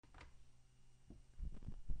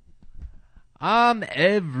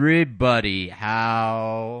Everybody,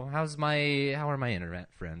 how are my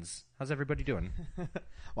internet friends? How's everybody doing?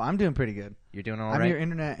 Well, I'm doing pretty good. You're doing all I'm right? your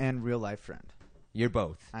internet and real life friend. You're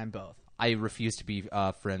both. I'm both. I refuse to be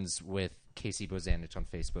friends with Casey Bozanich on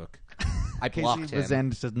Facebook. I blocked him. Casey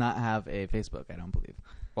Bozanich does not have a Facebook, I don't believe.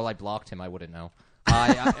 Well, I blocked him. I wouldn't know.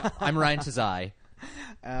 I'm Ryan Tazai.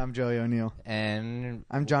 I'm Joey O'Neill. And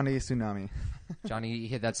I'm Johnny Tsunami. Johnny,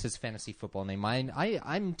 that's his fantasy football name.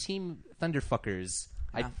 I'm Team Thunderfuckers.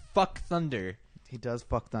 I fuck Thunder. He does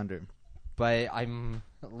fuck Thunder. But I'm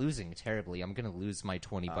losing terribly. I'm going to lose my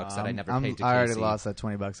 $20 that I never paid to Casey. I already lost that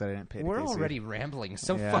 $20 that I didn't pay to We're Casey. already rambling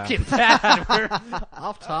so fucking bad. We're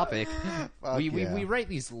off topic. We write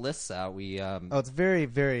these lists out. It's very,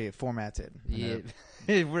 very formatted. Yeah.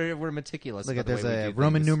 We're meticulous. Look at there's a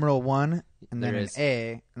Roman numeral 1, and then an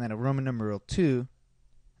A, and then a Roman numeral 2,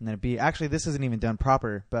 and then a B. Actually, this isn't even done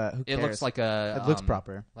proper, but who cares? It looks like it looks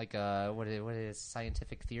proper. Like what is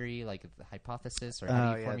scientific theory? Like the hypothesis, or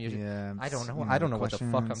how do you formulate? I don't know. I don't know what the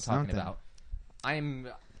fuck I'm talking about. I'm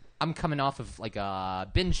coming off of like a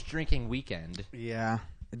binge drinking weekend. Yeah,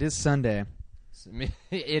 it is Sunday.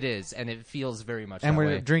 It is, and it feels very much. And that we're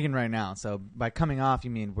way. drinking right now. So by coming off, you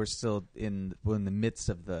mean we're in the midst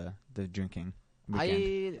of the drinking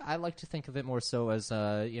weekend. I like to think of it more so as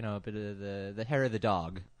a bit of the hair of the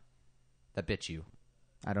dog that bit you.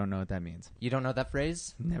 I don't know what that means. You don't know that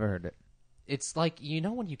phrase? Never heard it. It's like,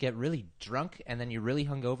 when you get really drunk and then you're really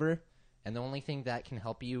hungover, and the only thing that can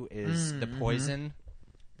help you is the poison.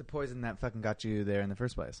 The poison that fucking got you there in the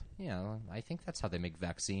first place. Yeah, I think that's how they make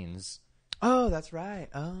vaccines. Oh, that's right.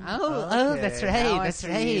 Oh, that's right. That's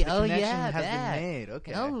right. The connection has been made.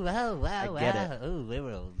 Okay. Oh, wow. I get it. Oh,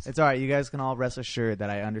 liberals. It's all right. You guys can all rest assured that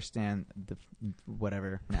I understand the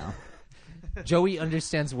whatever now. Joey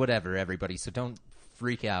understands whatever, everybody, so don't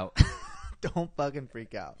freak out. Don't fucking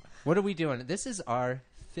freak out. What are we doing? This is our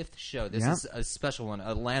 5th show. This is a special one,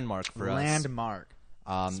 a landmark for us. Landmark.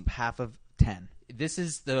 Half of 10. This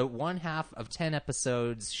is the one half of 10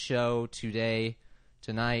 episodes show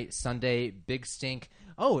tonight, Sunday, Big Stink.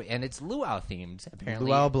 Oh, and it's luau themed,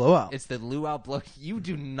 apparently. Louowouo Blowout. It's the Louowouo Blowout. You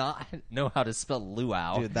do not know how to spell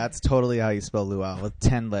luau. Dude, that's totally how you spell luau, with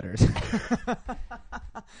 10 letters.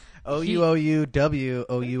 O-U-O-U-W-O-U-O-U-A.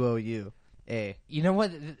 You know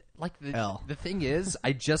what? Like L. The thing is,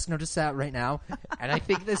 I just noticed that right now, and I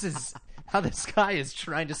think this is how this guy is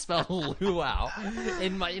trying to spell luau,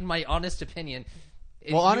 in my honest opinion.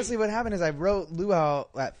 Well, honestly, what happened is I wrote luau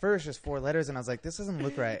at first, just 4 letters, and I was like, this doesn't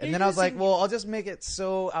look right. And then I was like, well, I'll just make it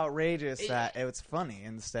so outrageous that it's funny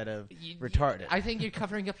instead of retarded. I think you're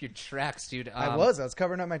covering up your tracks, dude. I was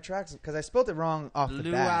covering up my tracks because I spelled it wrong off the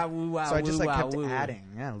bat. So I just kept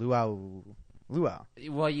adding. Yeah, luau. Well,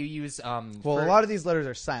 you use a lot of these letters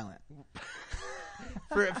are silent.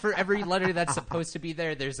 For every letter that's supposed to be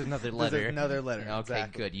there, there's another letter. There's another letter. Okay,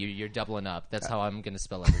 exactly. Good. You're doubling up. That's how I'm going to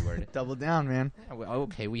spell every word. Double down, man.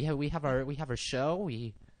 Okay, we have our show.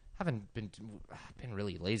 We haven't been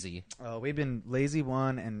really lazy. Oh, we've been lazy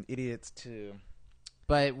 1 and idiots 2.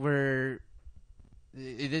 But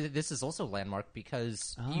this is also landmark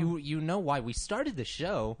because you know why we started the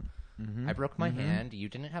show. Mm-hmm. I broke my hand. You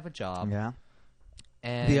didn't have a job. Yeah.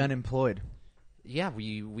 And the unemployed. Yeah,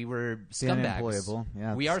 we were scumbags. Unemployable.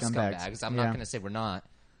 Yeah, we are scumbags. I'm not going to say we're not.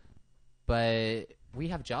 But we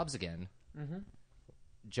have jobs again. Mm-hmm.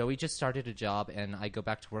 Joey just started a job, and I go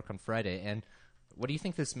back to work on Friday. And what do you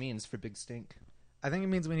think this means for Big Stink? I think it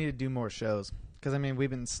means we need to do more shows. Because, we've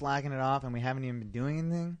been slacking it off, and we haven't even been doing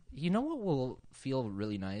anything. You know what will feel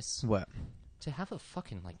really nice? What? To have a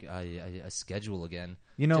fucking, a schedule again.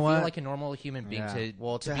 You know to what? Feel like a normal human being. Yeah. To be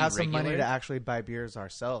have regular. some money to actually buy beers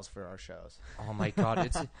ourselves for our shows. Oh, my God.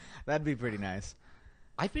 That'd be pretty nice.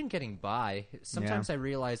 I've been getting by. Sometimes I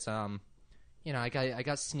realize, I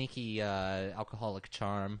got sneaky alcoholic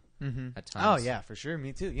charm at times. Oh, yeah, for sure.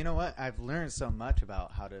 Me too. You know what? I've learned so much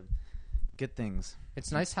about how to get things.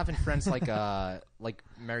 It's nice having friends like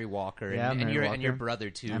Mary Walker and your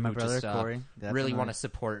brother, too. And my brother, Corey. Really want to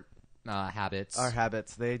support habits. Our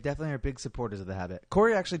habits. They definitely are big supporters of the habit.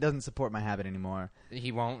 Corey actually doesn't support my habit anymore.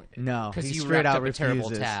 He won't? No. Because you straight wrapped out up a terrible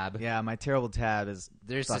tab. Yeah, my terrible tab is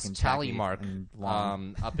There's this tally mark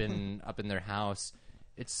up in their house.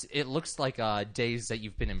 It looks like days that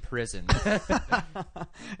you've been in prison.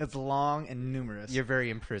 It's long and numerous. You're very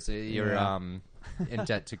imprisoned. You're in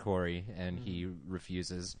debt to Corey, and he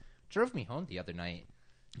refuses. Drove me home the other night.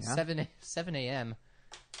 Yeah? 7 a.m.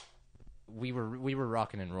 We were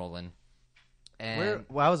rocking and rolling. And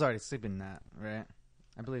I was already sleeping that, right?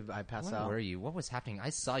 I believe I passed out. Where were you? What was happening?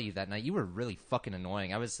 I saw you that night. You were really fucking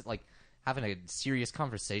annoying. I was like, having a serious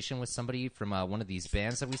conversation with somebody from one of these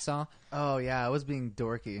bands that we saw. Oh yeah, I was being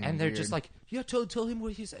dorky. And they're weird. just like, yeah, tell him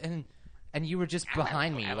what he's... And you were just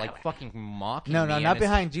behind me, like fucking mocking me. No, not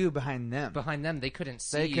behind you, behind them. Behind them, they couldn't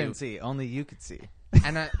see They you. couldn't see. Only you could see.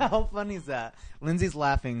 And how funny is that? Lindsay's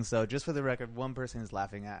laughing, so just for the record, one person is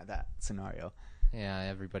laughing at that scenario. Yeah,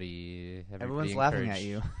 everyone's laughing at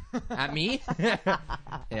you. At me? Yeah,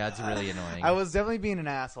 it's really annoying. I was definitely being an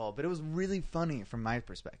asshole, but it was really funny from my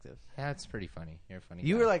perspective. Yeah, it's pretty funny. You're a funny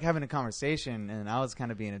You guy. were like having a conversation, and I was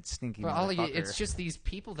kind of being a stinky motherfucker. It's just these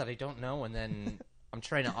people that I don't know, and then I'm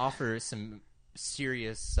trying to offer some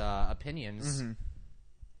serious opinions. Mm-hmm.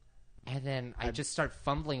 And then I just start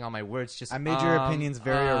fumbling on my words. I made your opinions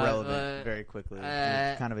very irrelevant very quickly.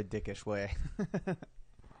 In kind of a dickish way.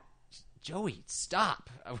 Joey, stop.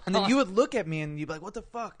 And then you would look at me and you'd be like, what the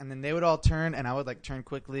fuck? And then they would all turn and I would like turn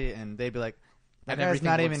quickly and they'd be like, that guy's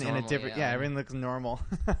not even in a different... Yeah, everything looks normal.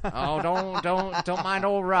 Oh, don't mind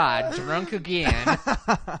old Rod. Drunk again.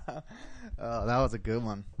 Oh, that was a good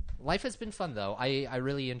one. Life has been fun, though. I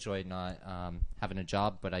really enjoyed not having a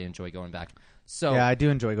job, but I enjoy going back. So yeah, I do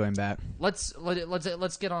enjoy going back. Let's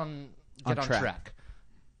get on track.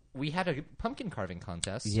 We had a pumpkin carving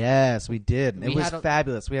contest. Yes, we did. It was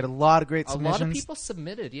fabulous. We had a lot of great submissions. A lot of people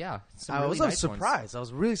submitted, yeah. I was surprised. I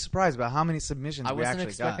was really surprised about how many submissions we actually got. I wasn't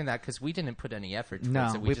expecting that because we didn't put any effort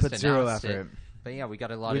towards it. No, we put zero effort. But yeah, we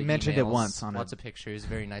got a lot of We mentioned emails, it once on lots of pictures,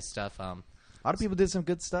 very nice stuff. A lot of people did some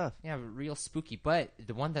good stuff. Yeah, real spooky. But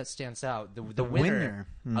the one that stands out, the winner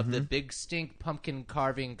of the Big Stink Pumpkin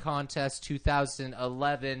Carving Contest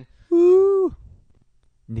 2011. Woo!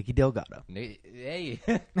 Nikki Delgado. Hey,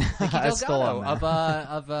 Nikki Delgado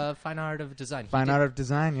of Fine Art of Design. Art of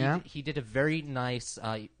Design, yeah. He did a very nice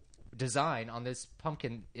design on this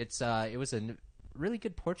pumpkin. It was a really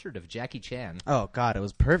good portrait of Jackie Chan. Oh God, it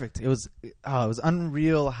was perfect. It was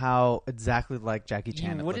unreal how exactly like Jackie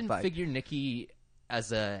Chan. You wouldn't figure Nikki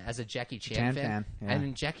as a Jackie Chan fan. Yeah.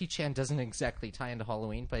 And Jackie Chan doesn't exactly tie into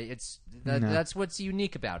Halloween, but that's what's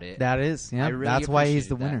unique about it. That is, yeah. Really that's why he's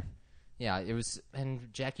the winner. Yeah, it was,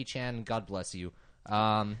 and Jackie Chan, God bless you.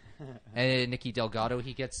 And Nikki Delgado,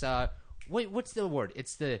 he gets what's the award?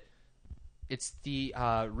 It's the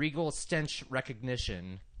Regal Stench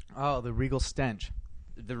Recognition. Oh, the Regal Stench.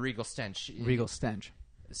 The Regal Stench. Regal Stench.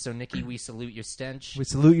 So, Nikki, we salute your stench. We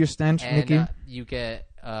salute your stench, and, Nikki. You get,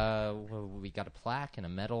 we got a plaque and a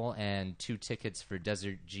medal and 2 tickets for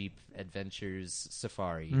Desert Jeep Adventures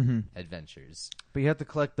Safari Adventures. But you have to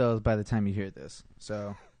collect those by the time you hear this.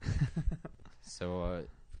 So,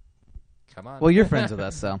 come on. Well, you're friends with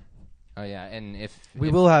us, so. Oh, yeah, and if we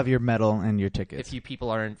will have your medal and your tickets. If you people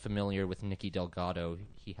aren't familiar with Nikki Delgado,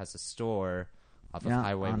 he has a store off of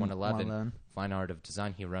Highway 111, Fine Art of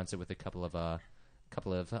Design. He runs it with a couple of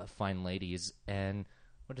fine ladies. And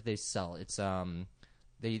what do they sell? It's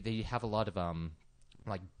they have a lot of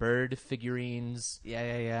like bird figurines.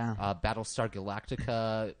 Yeah. Battlestar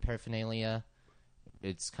Galactica paraphernalia.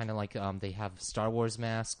 It's kind of like they have Star Wars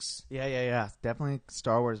masks. Yeah. Definitely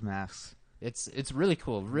Star Wars masks. It's really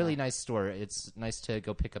cool. Really nice store. It's nice to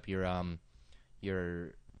go pick up your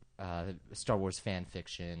Star Wars fan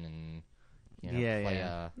fiction and play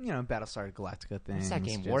Battlestar Galactica things. What's that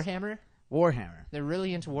game? Warhammer? Warhammer. They're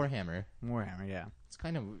really into Warhammer. Warhammer, yeah. It's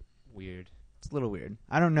kind of weird. It's a little weird.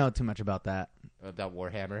 I don't know too much about that. About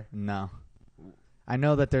Warhammer? No. I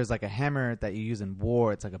know that there's like a hammer that you use in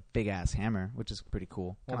war. It's like a big ass hammer, which is pretty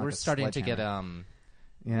cool. Well, we're starting to get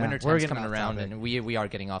winter time's coming around, and we are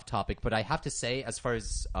getting off topic. But I have to say, as far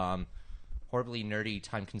as horribly nerdy,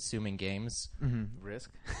 time-consuming games,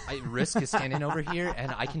 Risk. Risk is standing over here,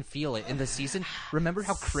 and I can feel it in the season. Remember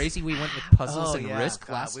how crazy we went with puzzles and Risk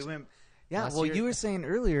last? We went. Yeah, well, you were saying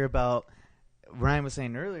earlier about. Ryan was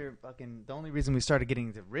saying earlier, fucking the only reason we started getting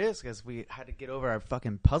into Risk is we had to get over our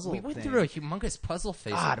fucking puzzle. We went through a humongous puzzle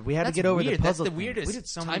phase. God, we had to get over the puzzle. That's the weirdest we did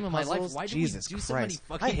so time of my life. Why did we do so many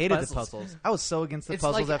fucking I hated puzzles? the puzzles. I was so against the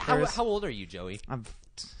puzzles at first. How old are you, Joey? I'm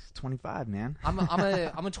 25, man. I'm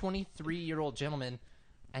a 23-year-old gentleman,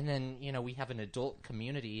 and then we have an adult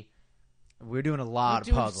community. We're doing a lot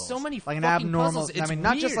of puzzles. So many like an fucking abnormal. puzzles. It's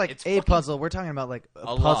not just like a puzzle. We're talking about like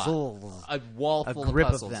a puzzle, a wall full of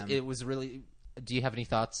puzzles. Of them. It was really. Do you have any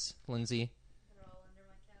thoughts, Lindsay? They're all under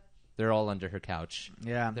my couch. They're all under her couch.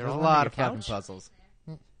 Yeah, there's a lot of fucking puzzles.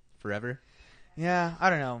 Forever? Yeah, I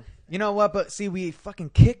don't know. You know what? But see, we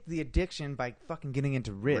fucking kicked the addiction by fucking getting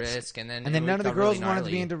into Risk. And then none of the girls wanted to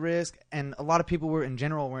be into Risk, and a lot of people weren't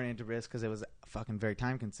into Risk because it was fucking very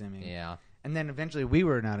time consuming. Yeah. And then eventually we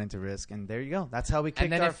were not into Risk, and there you go. That's how we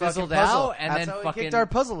kicked our fucking puzzle. Out, and That's then how we kicked our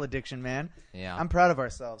puzzle addiction, man. Yeah. I'm proud of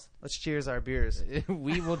ourselves. Let's cheers our beers.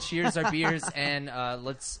 We will cheers our beers, and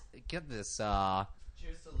let's get this.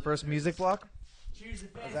 First music block. Is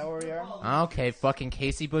that where we are? Okay, fucking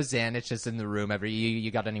Casey Bozanich is in the room.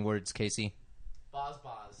 You got any words, Casey? Boz.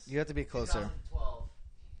 You have to be closer.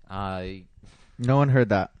 2012. No one heard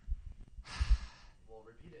that. We'll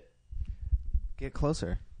repeat it. Get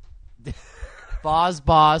closer. Boz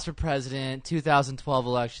for president. 2012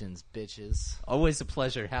 elections, bitches. Always a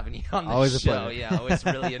pleasure having you on the Always a show. pleasure. Yeah, always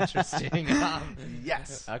really interesting.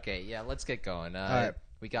 Yes. Okay, yeah, let's get going. All right.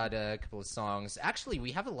 We got a couple of songs. Actually,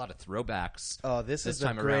 we have a lot of throwbacks. Oh, this is the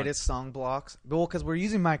time greatest song blocks. Well, because we're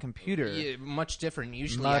using my computer. Yeah, much different.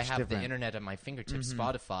 Usually, I have the internet at my fingertips,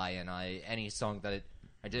 Spotify, and any song that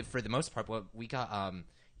I did for the most part. What we got,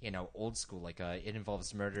 old school, like It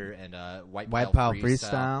Involves Murder and White Pile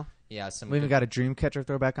Freestyle. Yeah, We even got a Dreamcatcher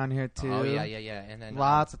throwback on here too. Oh yeah, and then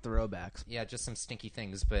lots of throwbacks. Yeah, just some stinky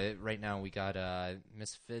things. But right now we got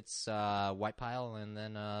Misfits, White Pile, and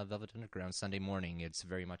then Velvet Underground. Sunday Morning. It's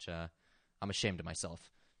very much I'm ashamed of myself.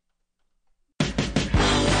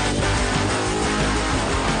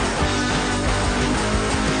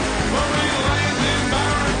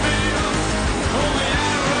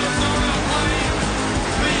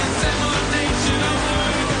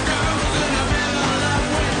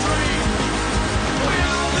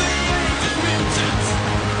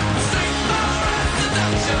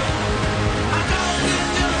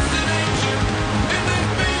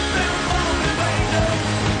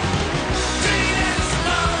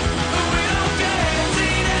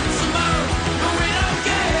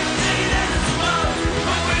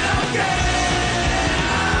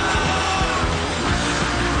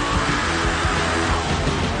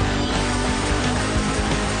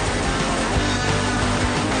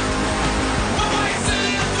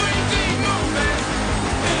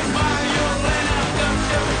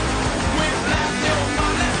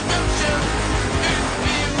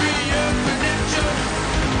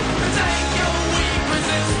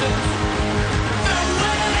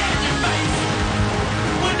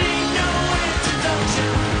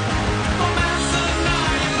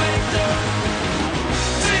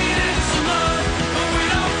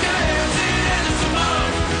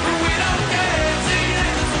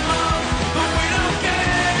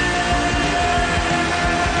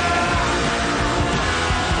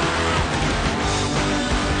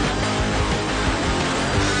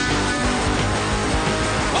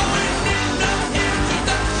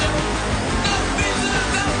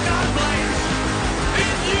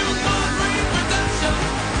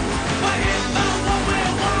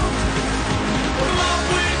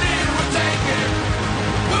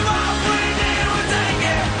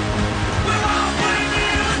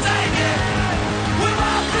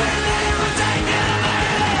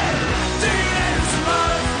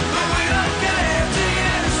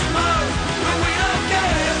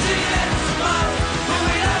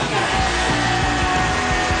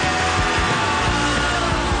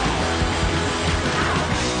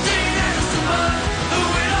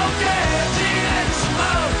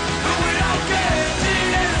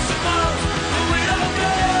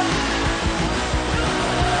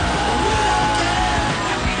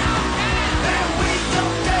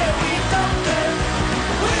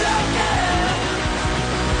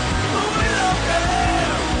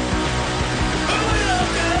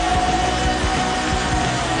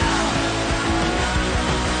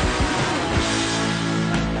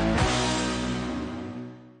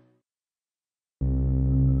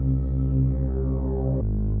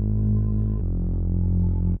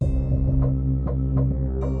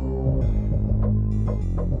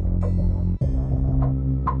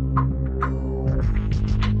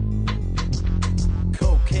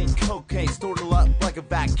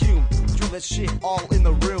 vacuum. Do that shit all in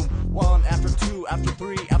the room. 1 after 2 after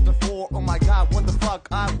 3 after 4. Oh my god, what the fuck?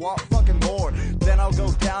 I want fucking more. Then I'll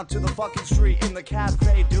go down to the fucking street in the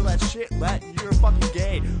cafe. Do that shit that you're fucking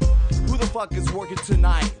gay. Who the fuck is working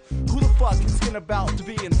tonight? Who the fuck is gonna about to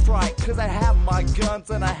be in fright? Cause I have my guns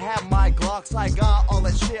and I have my Glocks. I got all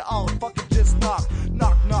that shit, I'll fucking just knock.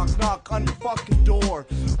 Knock, knock, knock on your fucking door.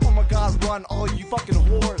 Oh my god, run all you fucking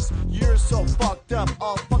whores. You're so fucked up,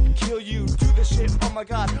 I'll fucking kill you. Do this shit, oh my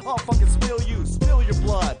god, I'll fucking spill you. Spill your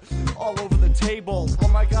blood all over the table. Oh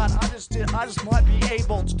my god, I just might be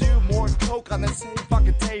able to do more coke on that same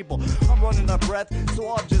fucking table. I'm running out of breath, so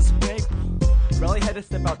I'll just make... Relly had to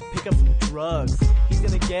step out to pick up some drugs. He's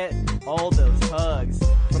gonna get all those hugs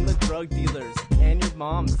from the drug dealers and your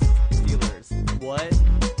mom's dealers. What?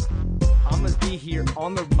 I'm gonna be here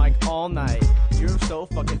on the mic all night. You're so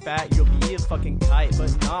fucking fat, you'll be a fucking kite.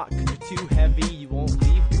 But not, cause you're too heavy, you won't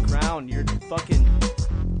leave the ground. You're fucking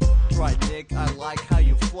right, Nick. I like how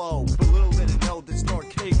you flow. But little did it know, there's snort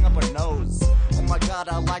kicking up her nose. Oh my god,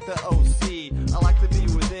 I like the OC. I like to be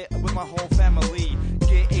with it, with my whole family.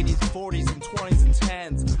 Get 80s, 40s, and 20s and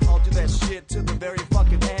 10s. I'll do that shit to the very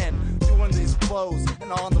fucking end. Doing these flows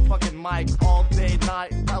and on the fucking mic all day,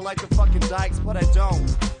 night. I like the fucking dykes, but I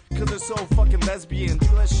don't. Cause they're so fucking lesbian. Do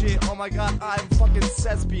that shit, oh my god, I'm fucking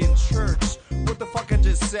thespian. Church, what the fuck I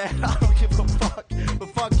just said? I don't give a fuck, but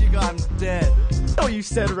fuck you, I'm dead. I know you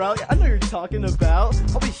said, Rowley. I know you're talking about.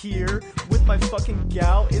 I'll be here with my fucking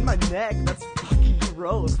gout in my neck. That's fucking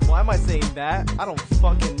gross. Why am I saying that? I don't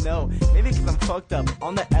fucking know. Maybe because I'm fucked up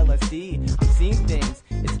on the LSD. I'm seeing things.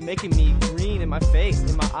 It's making me green in my face,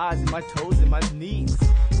 in my eyes, in my toes, in my knees.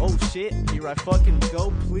 Oh shit, here I fucking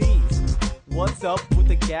go, please. What's up with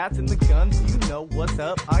the gats and the guns? You know what's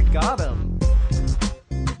up, I got 'em.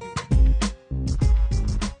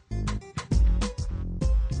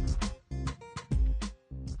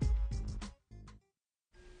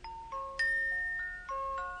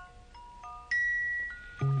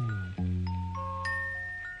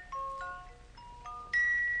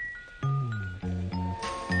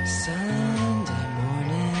 Sunday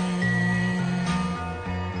morning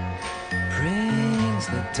brings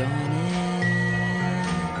the dawn in.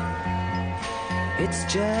 It's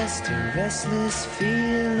just a restless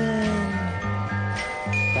feeling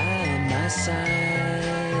by my side.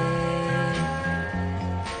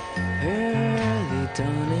 Early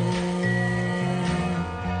dawning,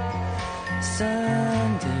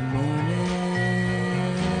 Sunday morning.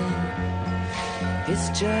 It's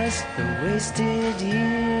just the wasted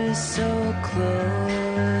years so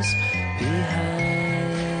close behind.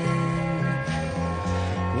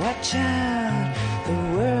 Watch out, the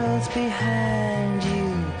world's behind you.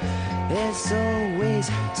 There's always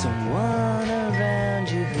someone around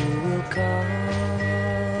you who will call.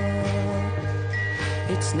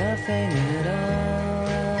 It's nothing at all.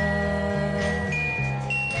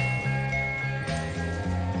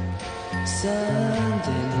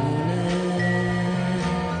 Sunday morning,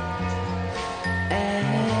 and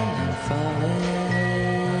I'm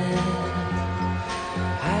falling.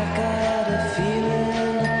 I got a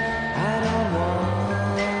feeling I don't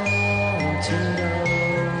want to know.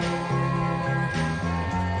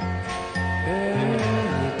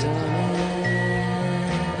 Early dawning,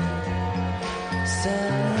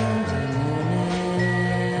 Sunday morning.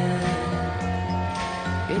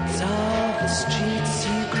 It's all the streets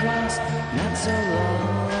you crossed not so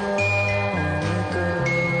long ago.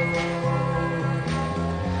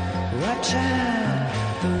 Watch out,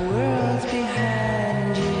 the world's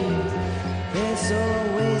behind you. There's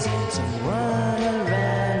always someone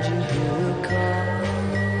around you who will call.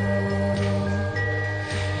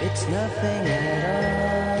 It's nothing at all.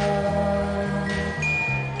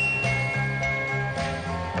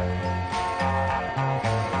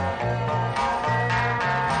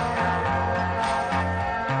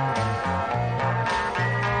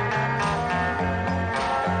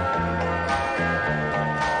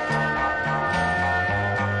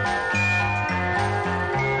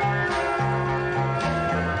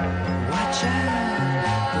 Watch out,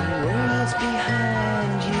 the world's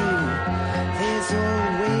behind you. There's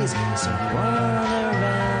always someone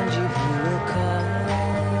around you who will call.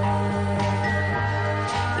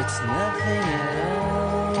 It's nothing at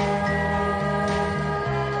all.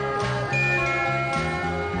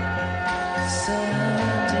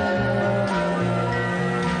 Sunday morning,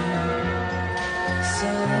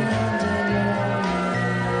 Sunday morning,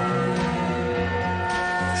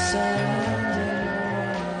 Sunday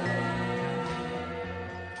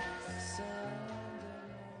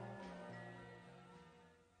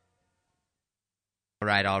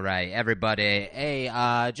All right, everybody.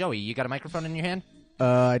 Hey, Joey, you got a microphone in your hand?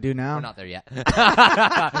 I do now. We're not there yet.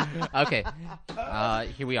 Okay,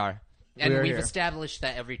 here we are. And We're we've here. established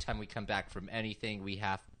that every time we come back from anything, we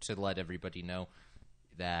have to let everybody know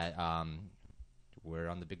that we're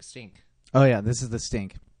on the big stink. Oh yeah, this is the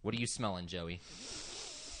stink. What are you smelling, Joey?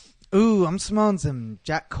 Ooh, I'm smelling some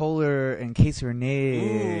Jack Kohler and Casey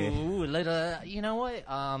Renee. Ooh, you know what?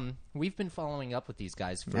 We've been following up with these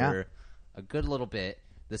guys for Yeah. a good little bit.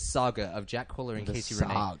 The saga of Jack Kohler and The Casey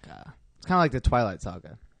Renee. saga. It's kind of like the Twilight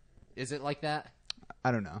Saga. Is it like that?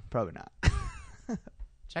 I don't know. Probably not.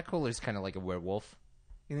 Jack Kohler's kind of like a werewolf.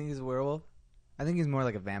 You think he's a werewolf? I think he's more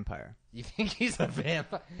like a vampire. You think he's a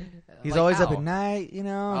vampire? He's Like always up how? at night, you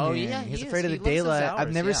know. Oh, and yeah, he's he afraid is. of the He lives his daylight. I've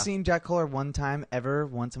hours, never yeah. seen Jack Kohler one time ever,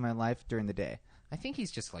 once in my life during the day. I think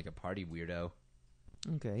he's just like a party weirdo.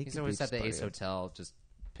 Okay, he He's could always be at the just Ace party. Hotel, just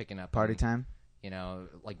picking up Party on, time. You know,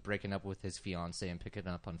 like breaking up with his fiance and picking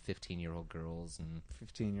up on 15-year-old girls and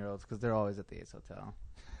 15-year-olds, because they're always at the Ace Hotel.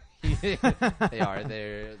 They are.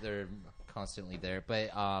 They're constantly there,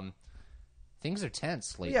 but things are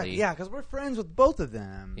tense lately. Yeah, because we're friends with both of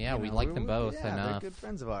them. Yeah, You we know, like them both yeah, enough. They're good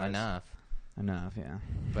friends of ours. Enough. Yeah.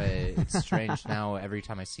 But it's strange now. Every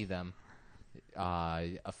time I see them,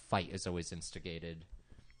 a fight is always instigated.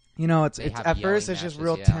 You know, it's They have at first yelling it's just matches,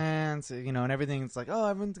 real yeah. tense, you know, and everything's like, oh,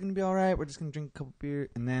 everyone's gonna be all right. We're just gonna drink a couple beer,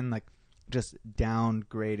 and then like just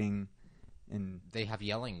downgrading, and They have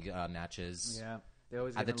yelling matches. they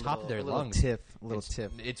always At get the a top little- of their a little lungs. tiff, a little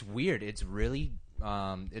tiff. It's weird. It's really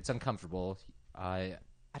it's uncomfortable. I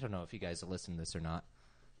don't know if you guys listen to this or not,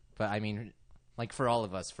 but I mean, like for all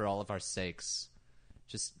of us, for all of our sakes,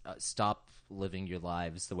 just stop living your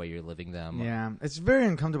lives the way you're living them. Yeah, it's very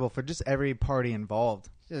uncomfortable for just every party involved.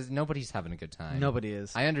 Nobody's having a good time. Nobody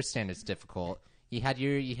is. I understand it's difficult. You had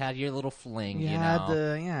your little fling. You you had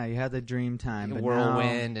know, you had the dream time, but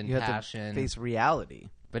whirlwind now and you have passion. to face reality.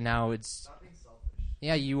 but now it's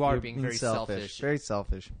yeah. You are You're being very selfish. Very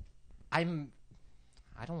selfish. I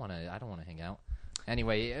don't want to hang out.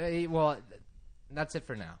 Anyway, well, that's it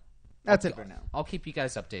for now. That's it for now. I'll keep you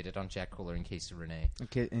guys updated on Jack Kohler and Casey Renee.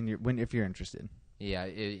 Okay, and if you're interested, Yeah,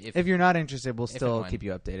 if you're not interested, we'll and still when. keep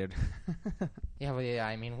you updated. yeah, well, yeah.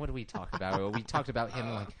 I mean, what do we talk about? We talked about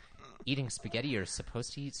him like eating spaghetti or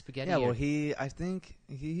supposed to eat spaghetti. Yeah, well, or- I think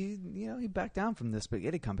he he backed down from the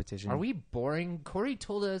spaghetti competition. Are we boring? Corey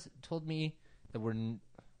told me that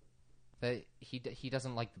that he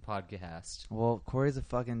doesn't like the podcast. Well, Corey's a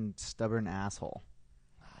fucking stubborn asshole.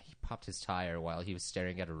 He popped his tire while he was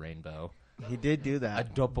staring at a rainbow. He did do that. A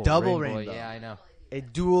double rainbow. Yeah, I know. A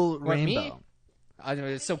dual What, me? rainbow. I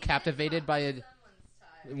was so captivated by it.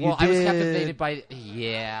 You Well, I was did- captivated by.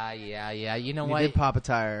 Yeah. You know You what? did pop a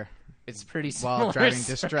tire. It's pretty while similar driving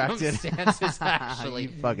distracted. circumstances, actually. You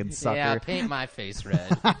fucking sucker. Yeah, paint my face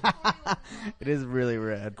red. It is really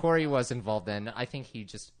red. Corey was involved then. I think he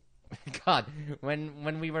just. God,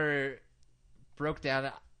 when we were broke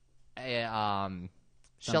down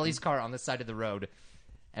Shelly's car on the side of the road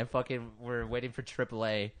and fucking we're waiting for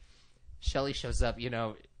AAA, Shelly shows up, you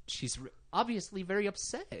know, she's obviously very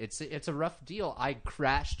upset. It's a rough deal. I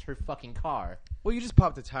crashed her fucking car. Well, you just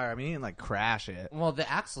popped a tire. I mean, you didn't like crash it. Well, the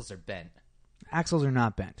axles are bent. Axles are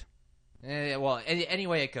not bent. Well,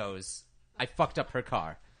 anyway it goes. I fucked up her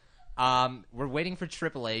car. We're waiting for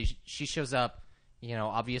AAA. She shows up, you know,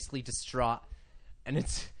 obviously distraught, and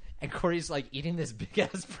Corey's like eating this big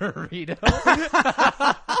ass burrito,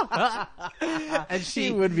 and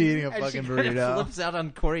She would be eating a and fucking she kind of burrito. flips out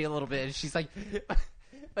on Corey a little bit, and she's like,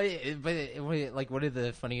 but like one of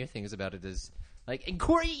the funnier things about it is. Like, and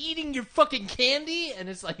Corey eating your fucking candy? And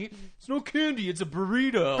it's like, it's no candy, it's a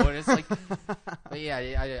burrito. And it's like, but yeah,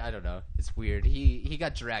 I don't know. It's weird. He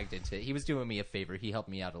got dragged into it. He was doing me a favor. He helped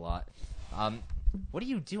me out a lot. What are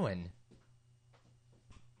you doing?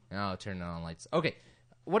 Oh, turning on lights. Okay,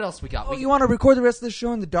 what else we got? Oh, you want to record the rest of the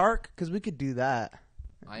show in the dark? Because we could do that.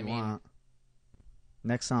 I You mean, want.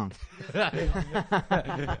 Next song.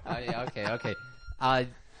 okay.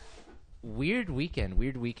 Weird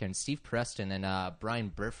weekend. Steve Preston and Brian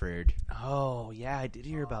Burford. Oh, yeah, I did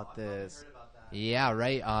hear about this. Yeah,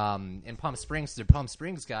 right. In Palm Springs, they're Palm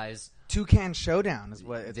Springs guys. Toucan Showdown is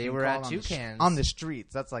what it's They been were at called on the Toucan's. on the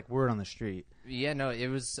streets. That's like word on the street. Yeah, no, it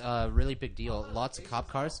was a really big deal. Lots of cop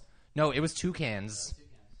cars. No, it was Toucans.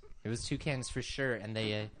 It was Toucans for sure. And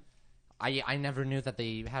they, I never knew that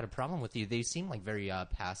they had a problem with you. They seem like very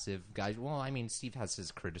passive guys. Well, I mean, Steve has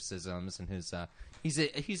his criticisms and his. He's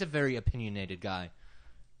a very opinionated guy.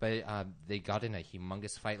 But they got in a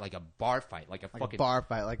humongous fight, like a bar fight, like a Like fucking a bar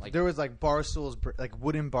fight. Like there was like bar stools, like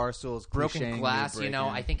wooden bar stools, broken crocheting, glass. You know,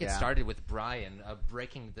 breaking. I think it Yeah. started with Brian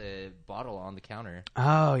breaking the bottle on the counter,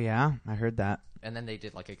 Oh yeah, I heard that. and then they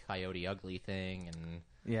did like a Coyote Ugly thing and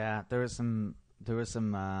Yeah, there was some.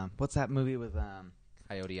 What's that movie with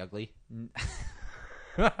Coyote Ugly.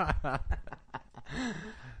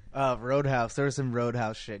 Roadhouse? There was some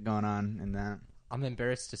Roadhouse shit going on in that. I'm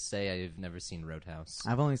embarrassed to say I've never seen Roadhouse.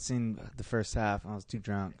 I've only seen the first half. I was too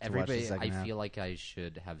drunk to watch the Everybody, second I half. feel like I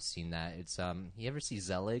should have seen that. It's you ever see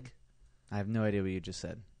Zelig? I have no idea what you just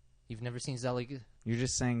said. You've never seen Zelig? You're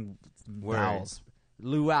just saying Words. vowels.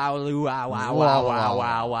 Luau, wow, wow, wow, wow,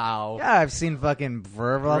 wow, wow. Yeah, I've seen fucking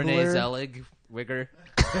verbal. Renee Zelig, Wigger.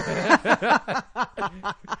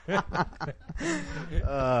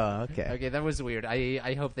 Oh, okay. Okay, that was weird.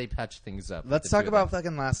 I hope they patch things up. Let's the talk two of about them.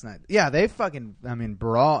 fucking last night. Yeah, they fucking. I mean,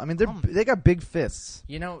 brawl. I mean, they got big fists.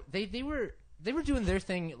 You know, they were doing their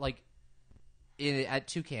thing like at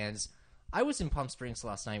Toucans. I was in Palm Springs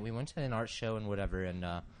last night. We went to an art show and whatever, and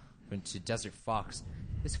went to Desert Fox.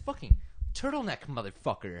 This fucking turtleneck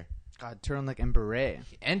motherfucker God, turtleneck and beret.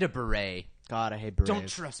 and a beret. God, I hate berets. Don't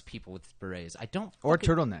trust people with berets. I don't. Or fucking-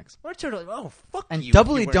 turtlenecks. Or turtle. Oh, fuck And you. if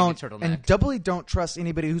doubly you're wearing a don't. turtleneck. And doubly don't trust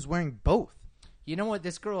anybody who's wearing both. You know what?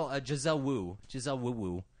 This girl, Giselle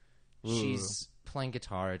Louowouo, she's playing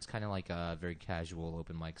guitar. It's kind of like a very casual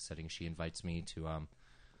open mic setting. She invites me to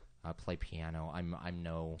play piano. I'm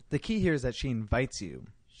no. The key here is that she invites you.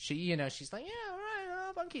 She's like, yeah, all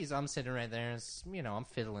right, bunkies. I'm sitting right there. And, I'm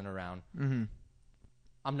fiddling around. Mm-hmm.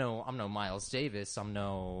 I'm no Miles Davis. I'm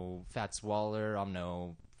no Fats Waller. I'm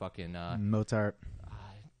no fucking Mozart.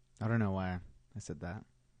 I don't know why I said that.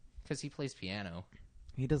 because he plays piano.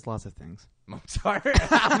 He does lots of things. Mozart.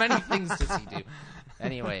 How many things does he do?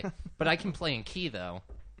 Anyway, but I can play in key though.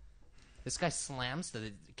 This guy slams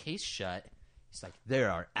the case shut. He's like,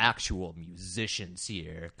 there are actual musicians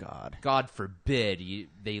here. God forbid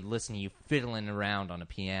they listen to you fiddling around on a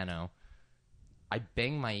piano. I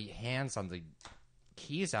bang my hands on the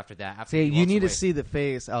keys after that. After See, he you walks need away. to see the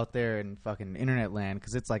face out there in fucking internet land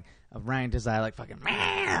because it's like a Ryan Desire, like fucking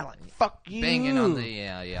man, like fuck you. Banging on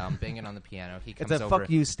the I'm banging on the piano. He comes It's a over. fuck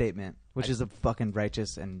you statement, which is a fucking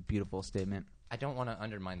righteous and beautiful statement. I don't want to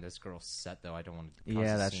undermine this girl's set though. I don't want to.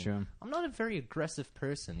 Yeah, that's true. I'm not a very aggressive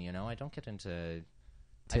person, I don't get into.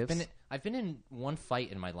 Tips? I've been in one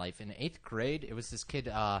fight in my life. In 8th grade, it was this kid,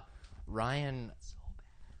 Ryan.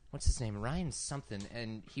 What's his name? Ryan something,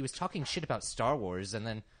 and he was talking shit about Star Wars, and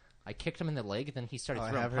then I kicked him in the leg, and then he started I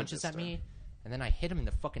throwing have heard punches this at me, and then I hit him in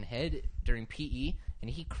the fucking head during PE, and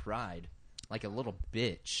he cried like a little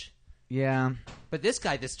bitch. Yeah, But this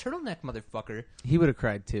guy, this turtleneck motherfucker, he would have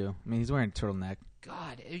cried too. I mean, he's wearing a turtleneck.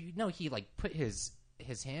 God, he like put his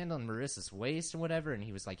hand on Marissa's waist and whatever, and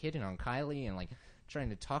he was like hitting on Kylie and like trying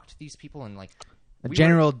to talk to these people and like A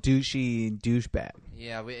general douchey douchebag.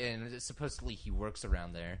 Yeah, and supposedly he works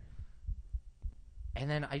around there. And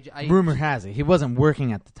then I Rumor has it he wasn't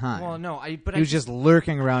working at the time. Well, no, but he was just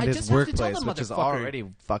lurking around I his just have to tell workplace, the which is motherfucker. already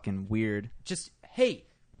fucking weird. just hey,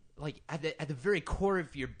 like at the very core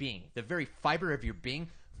of your being, the very fiber of your being,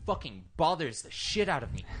 fucking bothers the shit out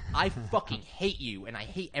of me. I fucking hate you, and I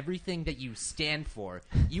hate everything that you stand for.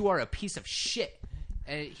 You are a piece of shit.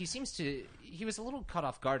 And he was a little caught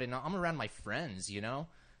off guard, and I'm around my friends,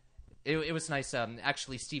 It was nice.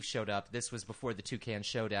 Actually, Steve showed up. This was before the Toucan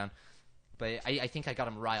Showdown, but I think I got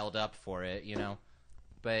him riled up for it,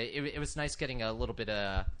 But it was nice getting a little bit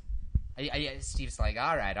of. Steve's like,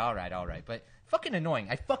 all right, but fucking annoying.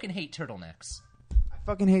 I fucking hate turtlenecks. I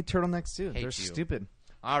fucking hate turtlenecks too. Hate They're you. stupid.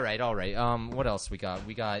 All right. What else we got?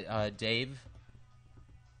 We got Dave.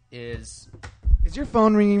 Is your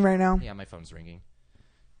phone ringing right now? yeah, my phone's ringing.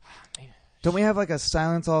 Don't we have like a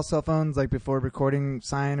silence all cell phones like before recording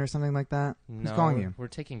sign or something like that? No, Who's calling you? We're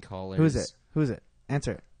taking callers. Who is it?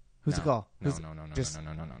 Answer it. Who's the call? No, Who's no. just-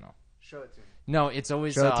 No. Show it to me. No, it's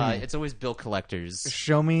always Show it to me. it's always bill collectors.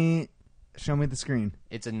 Show me the screen.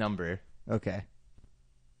 It's a number, Okay.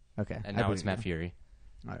 and now it's Matt Fury.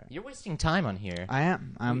 All right. You're wasting time on here. I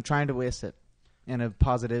am. I'm trying to waste it in a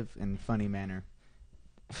positive and funny manner.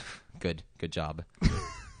 Good job,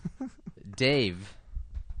 Dave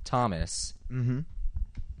Thomas. Mm-hmm.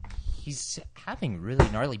 He's having really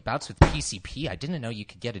gnarly bouts with PCP. I didn't know you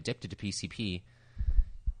could get addicted to PCP,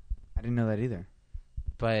 I didn't know that either.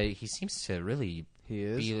 but he seems to really He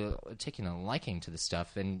is. be taking a liking to the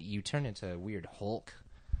stuff, and you turn into a weird Hulk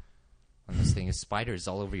on this thing. His spiders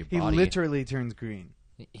all over your He body. literally turns green.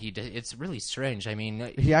 It's really strange. I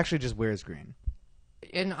mean, He actually just wears green.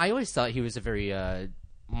 and I always thought he was a very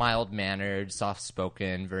mild-mannered,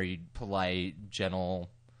 soft-spoken, very polite, gentle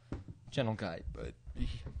guy. But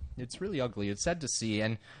it's really ugly. It's sad to see.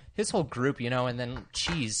 And his whole group, and then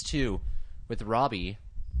Cheese, too, with Robbie.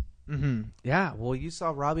 Mm-hmm. Yeah. Well, you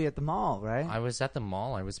saw Robbie at the mall, right? I was at the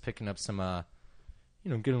mall. I was picking up some,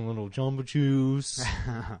 getting a little Jamba Juice,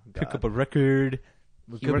 pick up a record.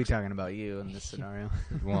 We He could be works- talking about you in this scenario.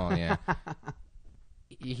 Well, yeah.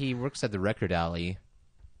 He works at the Record Alley.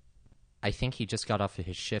 I think he just got off of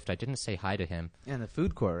his shift. I didn't say hi to him. In the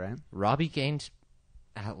food court, right? Robbie gained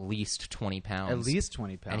at least 20 pounds. At least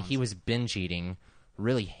 20 pounds. And he was binge eating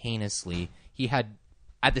really heinously. He had,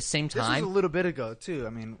 at the same This was time, a little bit ago, too. I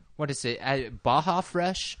mean, what is it? Baja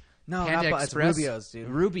Fresh? No, Panda not Baja, it's Express? Rubio's, dude.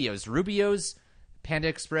 Rubio's, Panda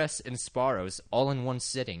Express, and Sparrow's all in one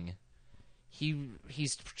sitting.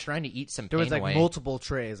 He's trying to eat some there pain was like away. multiple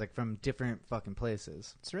trays, like from different fucking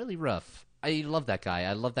places. It's really rough. I love that guy.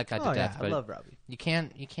 I love that guy to death. I But love Robbie. you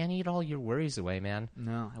can't eat all your worries away, man.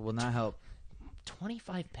 No, it will not help.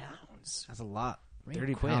 25 pounds. That's a lot. Real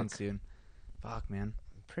 30 quick. pounds, dude. Fuck, man.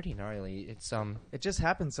 Pretty gnarly. It's It just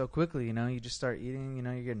happens so quickly, You just start eating.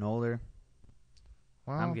 You're getting older.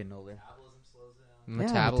 well, I'm getting older.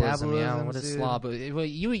 Metabolism, yeah. What a dude. slob. Well,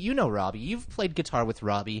 you know Robbie. You've played guitar with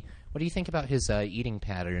Robbie. What do you think about his eating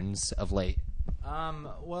patterns of late?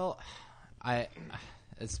 Well,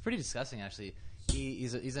 it's pretty disgusting actually.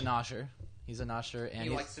 He's a nosher. He's a nosher, and He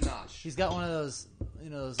likes to nosh. he's got one of those,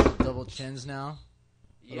 those double chins now.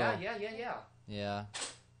 Yeah. Yeah.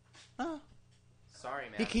 Sorry,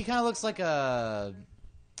 man. He kind of looks like a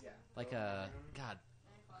God.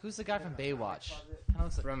 Who's the guy from Baywatch? Kinda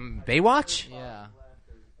looks like, From Baywatch? yeah.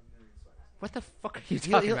 What the fuck are you He,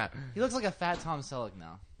 talking he- about? he looks like a fat Tom Selleck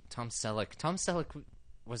now. Tom Selleck. Tom Selleck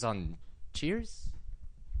was on Cheers?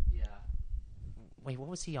 Yeah. Wait, what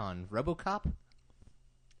was he on? RoboCop?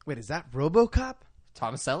 Wait, is that RoboCop?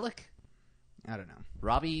 Tom Selleck? I don't know.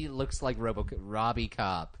 Robbie looks like Robbie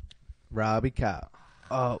Cop. Robbie Cop.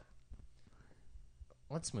 Oh,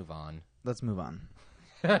 Let's move on. let's move on.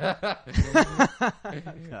 We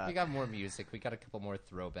got more music. We got a couple more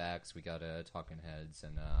throwbacks. We got Talking Heads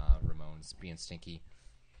and Ramones being stinky.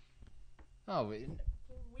 Oh, we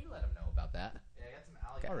let them know about that. Yeah, I got some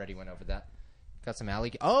alley. Already went over that. Got some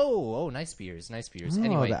alley. Oh, nice beers. Nice beers. Oh,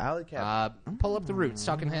 Anyway, the alley cat. pull up the roots.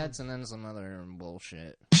 Talking Heads and then some other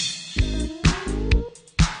bullshit.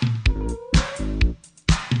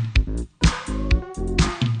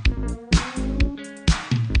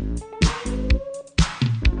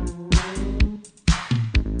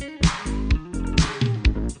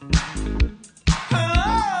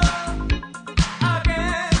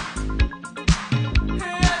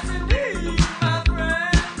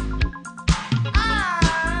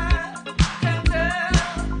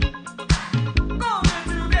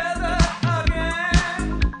 Together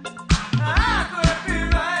again, I could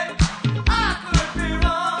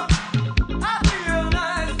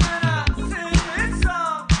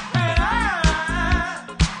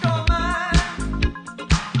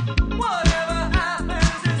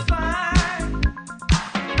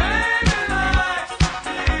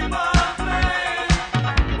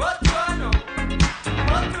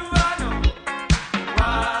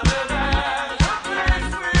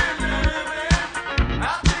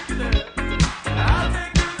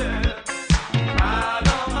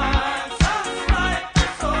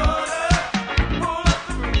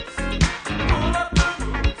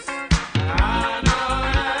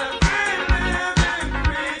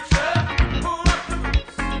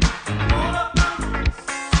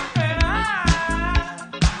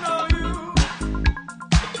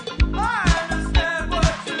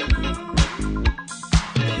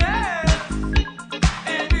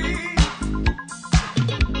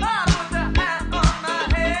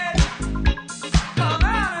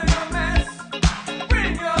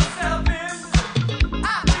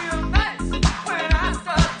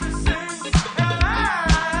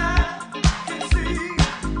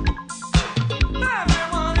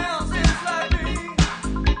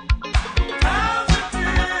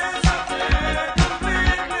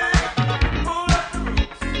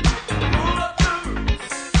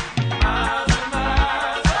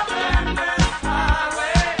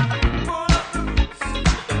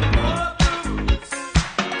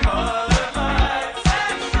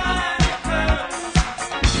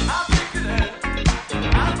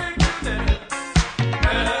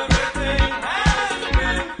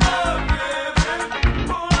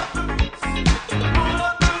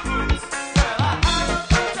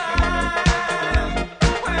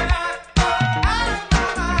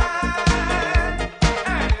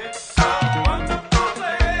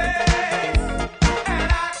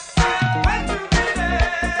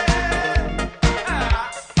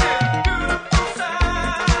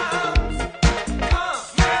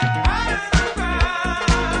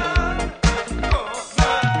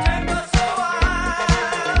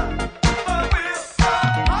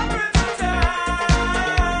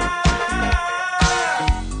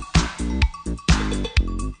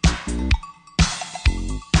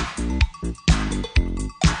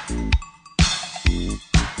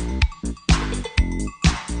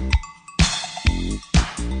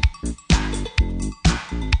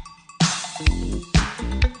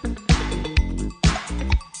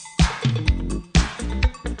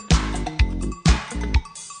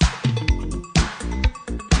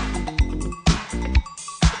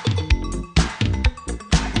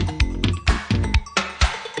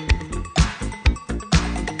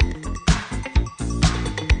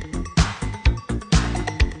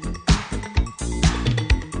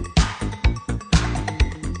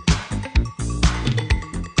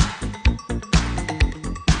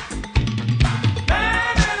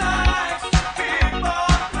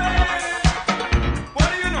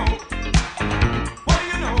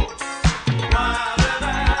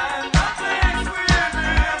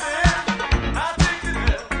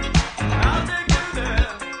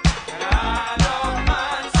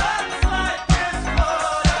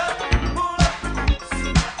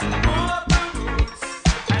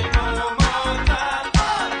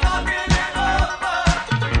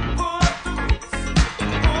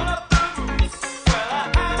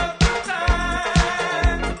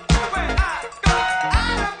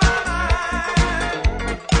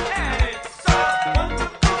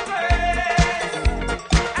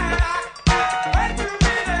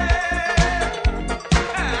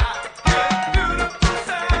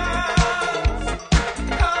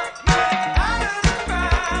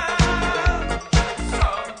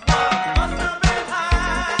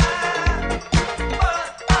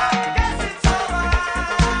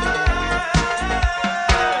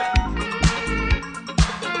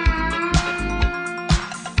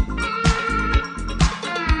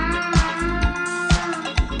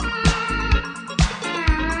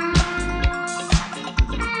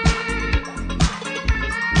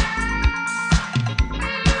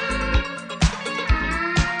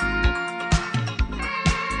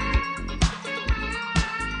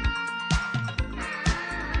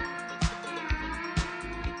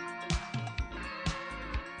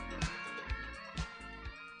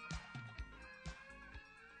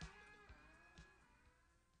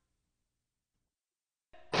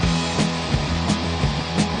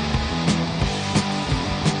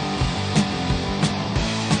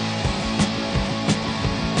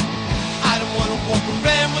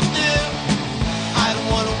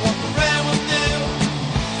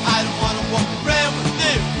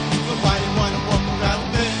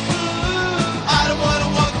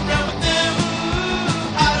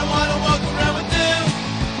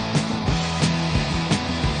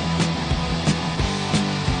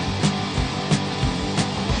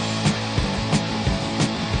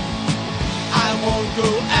don't wanna go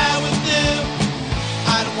out with you.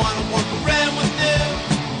 I don't wanna walk around with you.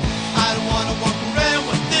 I don't wanna walk around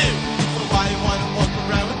with you. So why you wanna walk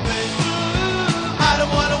around with me? I don't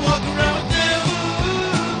wanna walk around with you.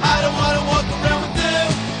 I don't wanna walk around with you.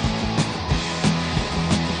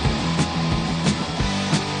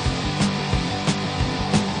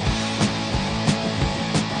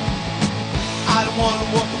 I don't wanna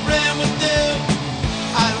walk around with you.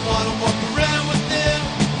 I don't wanna walk around with you.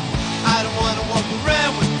 I don't wanna walk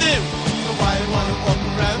around with you. So why you wanna walk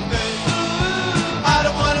around with me? I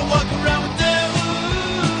don't wanna walk around with you.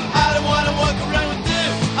 I don't wanna walk around with you.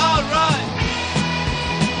 All right.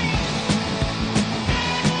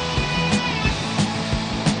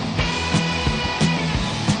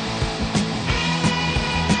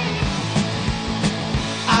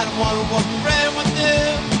 I don't wanna walk around with you.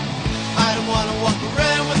 I don't wanna walk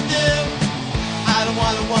around with you. I don't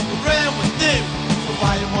wanna walk around with you. So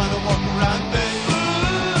why you wanna walk around me?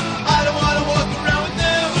 I don't wanna walk around with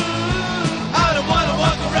you. I don't wanna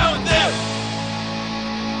walk around with you.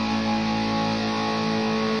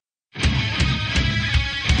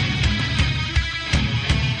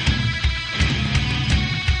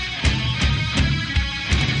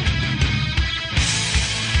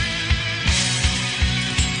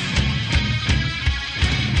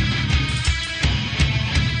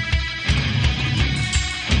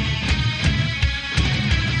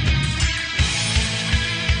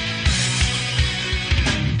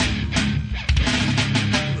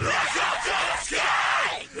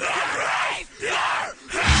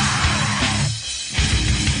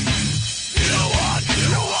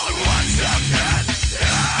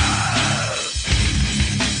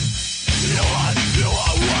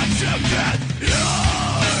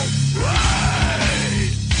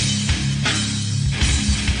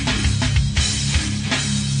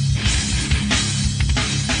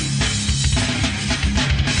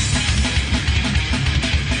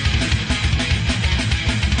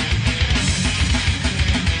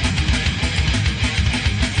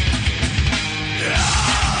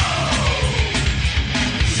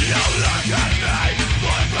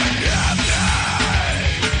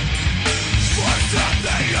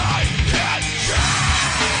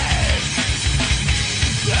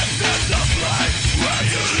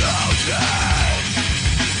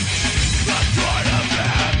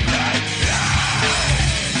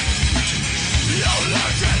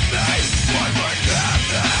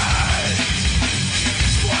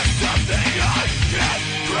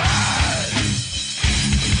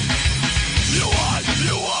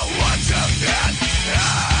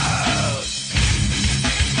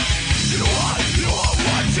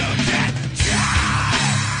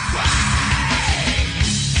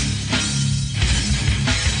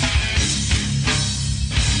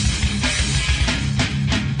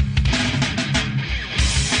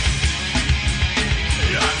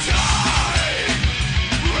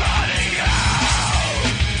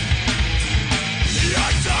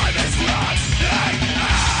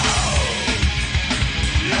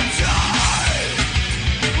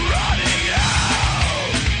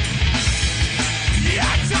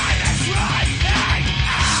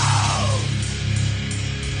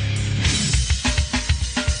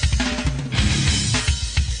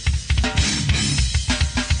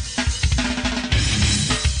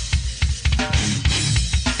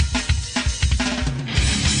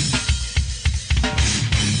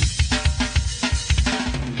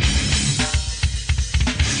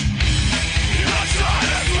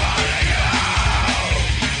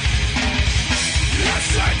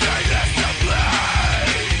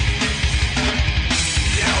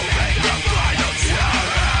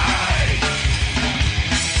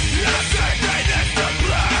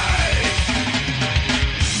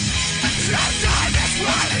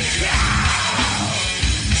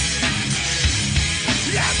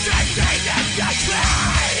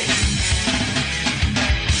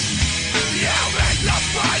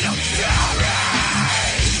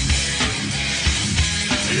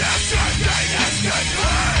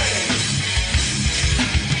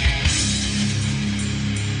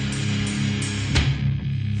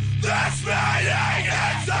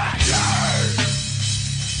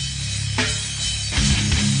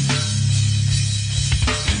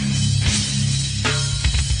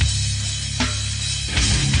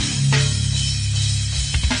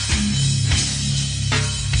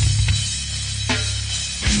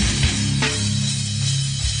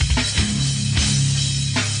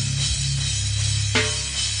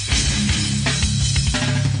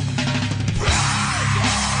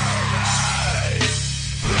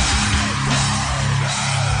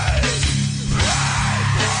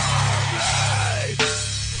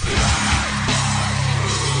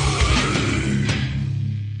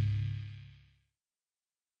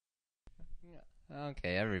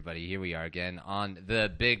 Okay, everybody, here we are again on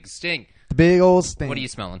the Big Stink. The big old stink. What are you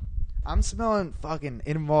smelling? I'm smelling fucking.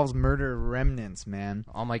 It involves murder remnants, man.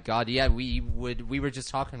 Oh my god, yeah, we were just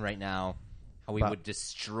talking right now how we would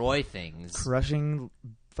destroy things. Crushing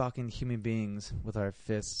fucking human beings with our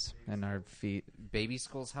fists and our feet. Baby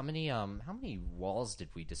skulls. How many walls did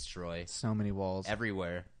we destroy? So many walls.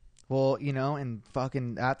 Everywhere. Well, and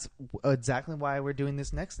fucking that's exactly why we're doing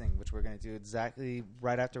this next thing, which we're going to do exactly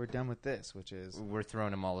right after we're done with this, which is... We're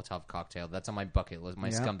throwing a Molotov cocktail. That's on my bucket list, my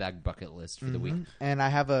scumbag bucket list for the week. And I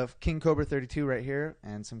have a King Cobra 32 right here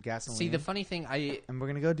and some gasoline. See, the funny thing, And we're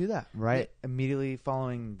going to go do that immediately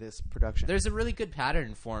following this production. There's a really good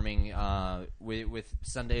pattern forming with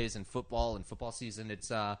Sundays and football season. It's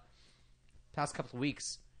past couple of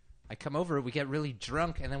weeks. I come over, we get really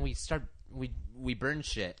drunk, and then we start... We burn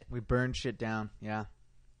shit. We burn shit down, yeah.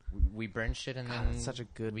 We burn shit and then it's such a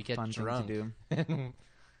good, we get fun drunk. thing to do.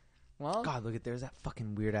 Well, God, look at there's that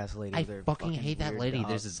fucking weird ass lady. I with her fucking hate that weird lady. dog.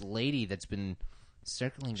 There's this lady that's been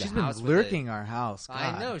circling the She's house. been lurking our house. God.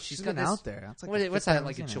 I know she's got been this, out there. That's like what's that?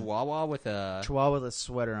 Like a chihuahua with a chihuahua with a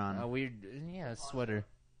sweater on. A weird, sweater,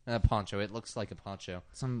 a poncho. It looks like a poncho.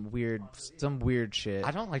 Some weird shit.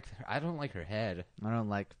 I don't like her head. I don't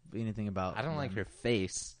like anything about. I don't like her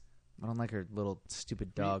face. I don't like her little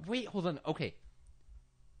stupid dog. Wait, hold on. Okay,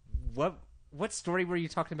 what story were you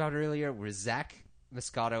talking about earlier? Where Zach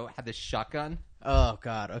Moscato had the shotgun? Oh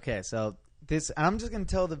God. Okay, so I'm just gonna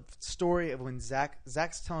tell the story of when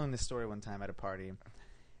Zach's telling this story one time at a party,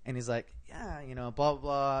 and he's like, yeah, blah blah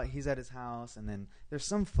blah. He's at his house, and then there's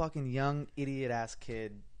some fucking young idiot ass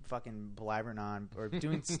kid fucking blabbering on or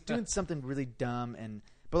doing something really dumb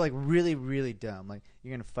but like really really dumb. Like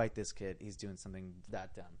you're gonna fight this kid. He's doing something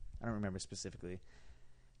that dumb. I don't remember specifically.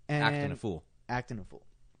 And Acting a fool.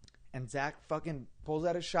 And Zach fucking pulls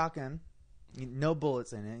out his shotgun. No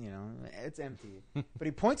bullets in it, It's empty. But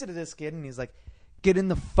he points it at this kid and he's like, get in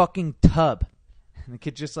the fucking tub. And the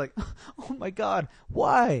kid's just like, oh my God,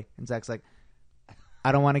 why? And Zach's like,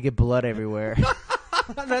 I don't want to get blood everywhere.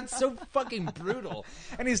 That's so fucking brutal.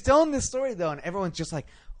 And he's telling this story though, and everyone's just like,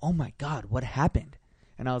 oh my God, what happened?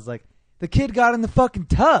 And I was like, the kid got in the fucking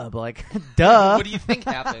tub. Like, duh. What do you think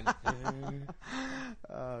happened?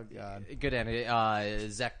 Oh, God. Good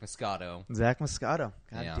end. Zach Moscato. Zach Moscato.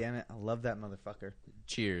 God Yeah. damn it. I love that motherfucker.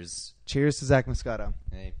 Cheers. Cheers to Zach Moscato.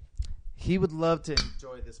 Hey. He would love to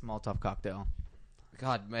enjoy this Molotov cocktail.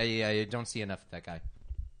 God, I don't see enough of that guy.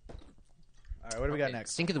 All right, what do we got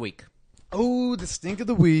next? Stink of the week. Oh, the stink of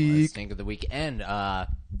the week. Stink of the week. And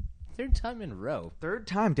third time in a row. Third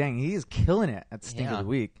time. Dang, he is killing it at stink of the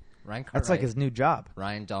week. Ryan Cartwright. That's like his new job.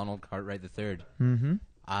 Ryan Donald Cartwright III.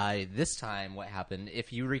 Mm-hmm. This time, what happened,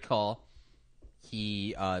 if you recall,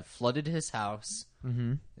 he flooded his house.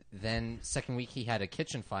 Mm-hmm. Then, second week, he had a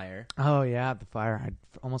kitchen fire. Oh, yeah, the fire. I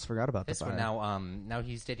almost forgot about the This fire. one, now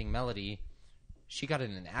he's dating Melody. She got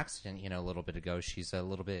in an accident, a little bit ago. She's a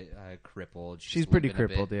little bit crippled. She's pretty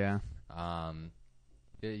crippled, yeah.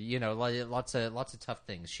 Lots of tough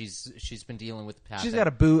things. She's been dealing with the past. She's got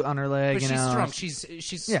a boot on her leg. But she's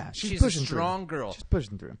strong. She's a strong girl. She's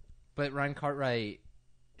pushing through. But Ryan Cartwright,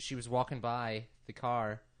 she was walking by the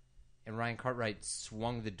car, and Ryan Cartwright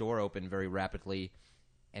swung the door open very rapidly,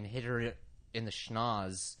 and hit her in the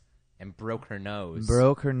schnoz, and broke her nose.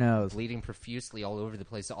 Bleeding profusely all over the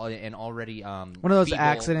place, and already one of those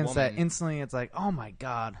accidents woman. that instantly it's like, oh my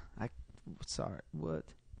God, sorry, what?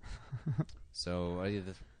 So,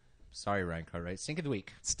 sorry, Ryan Cartwright. Stink of the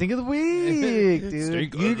week. Stink of the week,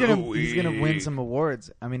 dude. He's gonna win week. some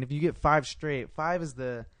awards. I mean, if you get 5 straight, 5 is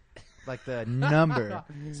the number.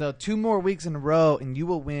 So 2 more weeks in a row, and you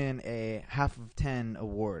will win a half of 10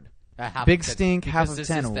 award. Big Stink half of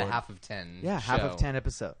 10 award. The half of 10. Yeah, show. half of 10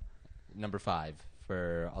 episode. Number 5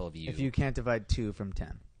 for all of you. If you can't divide 2 from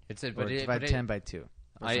 10, divide 10 by 2.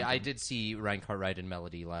 I did see Ryan Cartwright and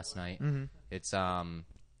Melody last night. Mm-hmm. It's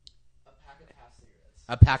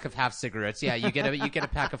a pack of half cigarettes. Yeah, you get a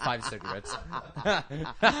pack of 5 cigarettes.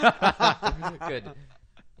 Good.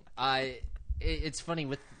 It's funny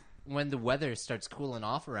when the weather starts cooling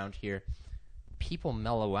off around here, people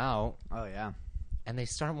mellow out. Oh yeah, and they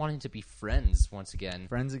start wanting to be friends once again.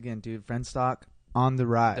 Friends again, dude. Friend stock on the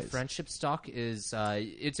rise. The friendship stock is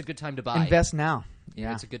it's a good time to buy. Invest now.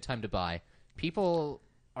 Yeah, it's a good time to buy. People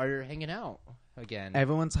are hanging out again.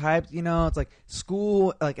 Everyone's hyped. It's like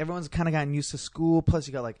school. Like everyone's kind of gotten used to school. Plus,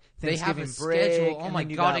 you got like Thanksgiving break. Schedule. Oh my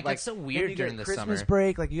God, it gets so weird during the Christmas summer.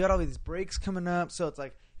 break. Like you got all these breaks coming up, so it's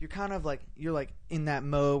like you're kind of like in that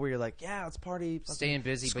mode where you're like, yeah, let's party. Staying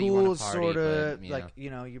busy, school but you want to party. Sort of but, like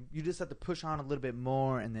you just have to push on a little bit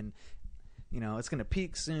more, and then it's going to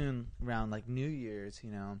peak soon around like New Year's.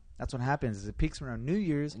 That's what happens. Is it peaks around New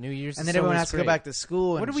Year's. New Year's, and is then everyone always has to great. go back to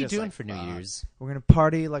school. What and are it's we just doing like, for New fuck. Year's? We're going to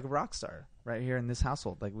party like a rock star right here in this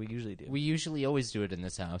household, like we usually do. We usually always do it in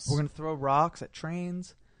this house. We're going to throw rocks at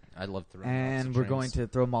trains. I love throwing And rocks we're at going trains. to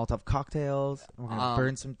throw Molotov cocktails. We're going to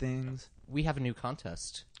burn some things. We have a new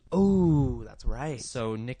contest. Oh, that's right.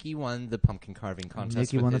 So Nikki won the pumpkin carving contest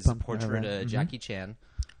Nikki with won the his pumpkin portrait carving. of Jackie Chan.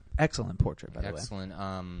 Excellent portrait, by the way. Excellent.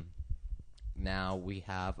 Now we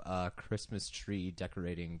have a Christmas tree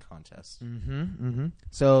decorating contest.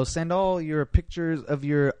 So send all your pictures of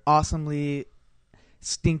your awesomely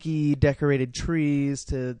stinky decorated trees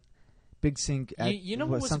to Big Sync at You know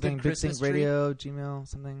what was a something good Big Sync Christmas Radio, Gmail,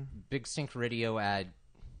 something Big Stink Radio at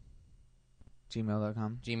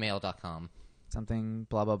gmail.com, gmail.com. something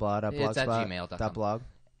blah blah blah dot It's at blogspot gmail.com. dot blog.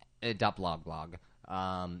 Blog.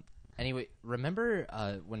 Anyway,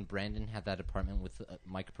 remember when Brandon had that apartment with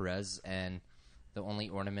Mike Perez and the only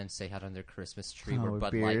ornaments they had on their Christmas tree were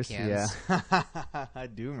Bud beers, Light cans? Yeah. I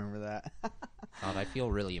do remember that. God, I feel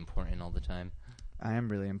really important all the time. I am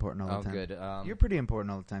really important all the time. Good. You're pretty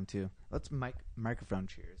important all the time too. Let's microphone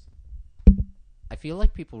cheers. I feel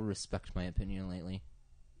like people respect my opinion lately.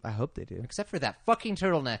 I hope they do. Except for that fucking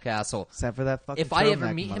turtleneck asshole. Except for that fucking If I ever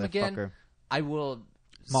turtleneck meet him again, motherfucker. I will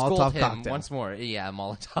Molotov scold him cocktail. once more. Yeah,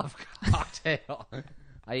 Molotov cocktail.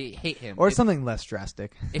 I hate him. Or something less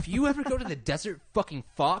drastic. If you ever go to the Desert fucking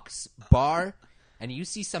Fox bar and you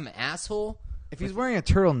see some asshole, If he's wearing a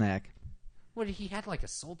turtleneck, what, he had like a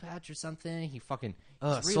soul patch or something? He fucking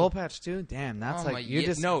soul patch too. Damn, that's Oh like my- you're yeah,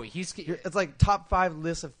 just no. He's it's like top 5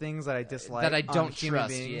 lists of things that I dislike that I on don't human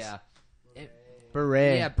trust. beings. Yeah,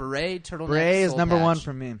 Beret. yeah. Beret, turtleneck. Beret is soul number patch. 1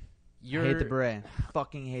 for me. You're, I hate the beret.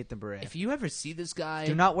 Fucking hate the beret. If you ever see this guy,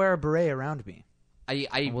 Do not wear a beret around me. I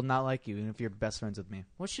I will not like you, even if you're best friends with me.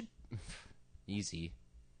 what should easy.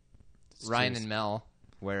 It's Ryan just- and Mel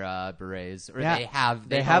wear berets, or Yeah, they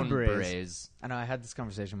have own berets. I know. I had this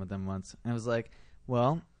conversation with them once, and it was like,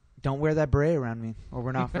 "Well, don't wear that beret around me, or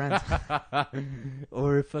we're not friends.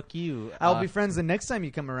 Or fuck you. I'll be friends the next time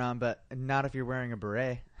you come around, but not if you're wearing a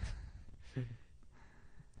beret."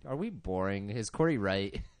 Are we boring? Is Corey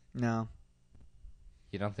right? No.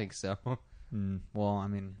 You don't think so? Well, I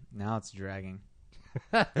mean, now it's dragging.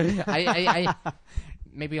 I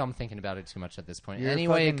maybe I'm thinking about it too much at this point. You're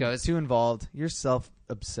Anyway, it fucking goes. too involved. You're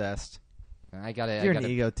self-obsessed. I got it. You're an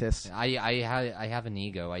egotist. I have an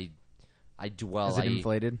ego. I dwell. Is it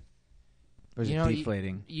inflated? Or is it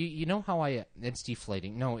deflating? You know how it's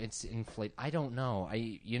deflating. No, it's inflate. I don't know.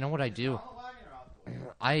 You know what I do?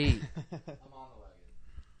 I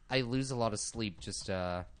lose a lot of sleep just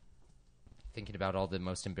thinking about all the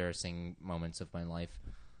most embarrassing moments of my life.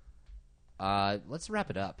 Let's wrap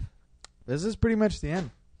it up. This is pretty much the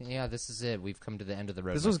end. Yeah, this is it. We've come to the end of the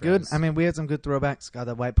road. This my was good. friends. I mean, we had some good throwbacks. Got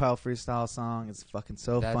that White Pile freestyle song. It's fucking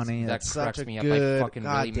so funny. That That's such cracks a me up. good. I fucking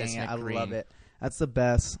God really dang miss it, Nick I Green. love it. That's the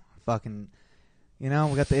best. Fucking. We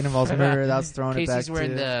got the Intervals Murder. That was throwing it back Casey's wearing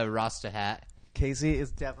to. the Rasta hat. Casey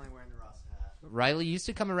is definitely wearing the Rasta hat. Riley used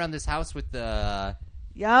to come around this house with the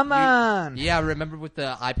Yeah, man. yeah, remember with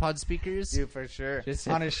the iPod speakers? Dude, for sure. Just-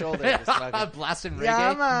 on his shoulder. Just fucking, blasting reggae.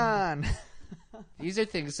 yeah, man. These are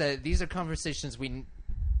things that these are conversations we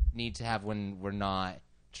need to have when we're not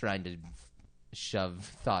trying to shove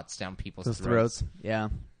thoughts down people's Those throats. Yeah.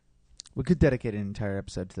 We could dedicate an entire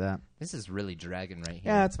episode to that. This is really dragging right here.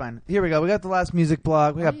 Yeah, it's fine. Here we go. We got the last music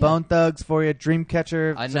blog. We got yeah. Bone Thugs for you.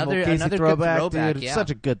 Dreamcatcher. some Another- old Casey another good throwback, throwback, dude. yeah. Such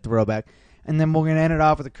a good throwback. And then we're going to end it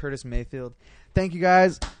off with a Curtis Mayfield. Thank you,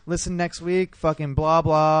 guys. Listen next week. Fucking blah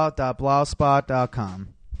blah dot blogspot.com.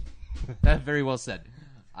 Very well said.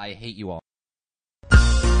 I hate you all.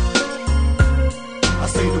 I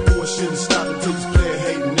say the war shouldn't stop until these player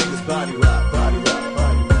hating niggas body rock, body rock,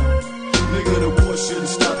 body rock. Nigga, the war shouldn't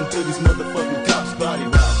stop until these motherfucking cops body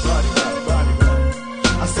rock, body rock, body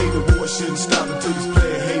rock. I say the war shouldn't stop until these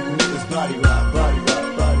player hating niggas body rock, body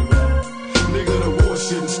rock, body rock. Nigga, the war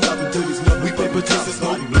shouldn't stop until these motherfucking cops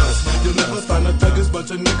body rock. You'll never find a thuggers,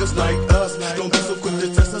 bunch of niggas like us. Don't be so quick to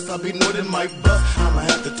test us, I'll be more than Mike Bus. I'ma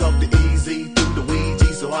have to talk to Easy through the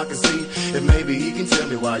Ouija so I can see if maybe he can tell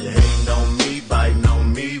me why you hating on me, biting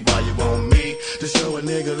on me, why you want me to show a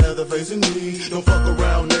nigga leather facing me. Don't fuck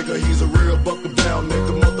around, nigga, he's a real buck him down,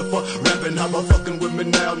 nigga, motherfucker. Rapping, how about fucking with me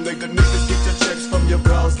now, nigga? Niggas get your checks from your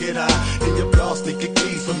bras, get high. Then your bras take your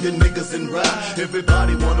keys from your niggas and ride.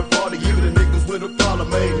 Everybody wanna party, even the niggas with a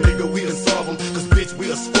problem. Hey, nigga, we done solve them, cause bitch, we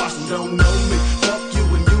a squash them. Don't know me, fuck you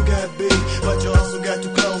and you got big, but you also got two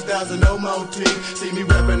clothes, guys, and no more team. See me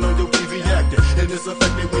rapping on your TV acting, and it's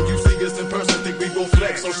effective when you see us in person. Think we gon'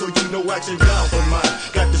 flex, so you know action down for mine.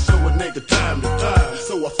 Got to show a nigga time to time,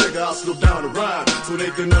 so I figure I slow down the rhyme so they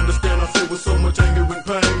can understand I say with so much anger and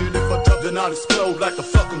pain. And if I talk, then I'll explode like a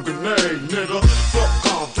fucking grenade, nigga. Fuck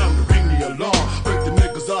calm, time to ring the alarm. Break the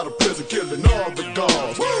niggas out of prison, killing all the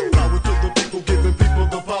guards. Power to the people, giving people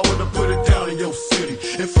the power to put it down in your city.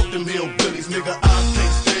 And fuck them hillbillies, nigga, I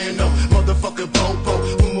can't stand no motherfucking popo.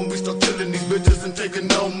 When we start killing these bitches and taking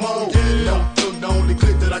no more. No thug, the only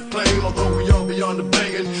clip that I claim. Although we all be on the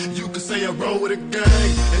banging, you can say I roll with a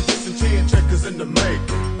gang. And this and 10 checkers in the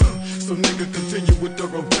making. So nigga continue with the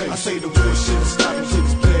rotation. I say the war shit stop until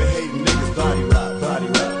these player hating niggas body rock, body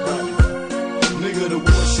rock, body rock. Nigga, the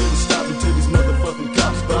war shit stop until these motherfucking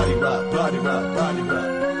cops body rock, body rock, body rock.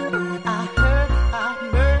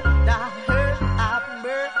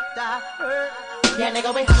 Yeah,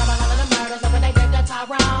 nigga, we holla about all of the murders, up and they dead, that's how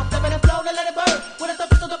wrong. Flipping and flow to let it burn. With a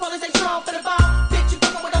pistol, the police ain't strong for the ball. Bitch, you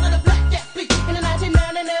fucking with all of the black, yeah, please. In the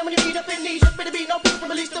 1999, when you beat up in these, just better be no peace,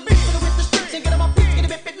 release the beat. Gonna rip the streets and get on my feet, get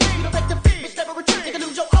a bit lead, you don't break the feet. Bitch, never retreat, nigga,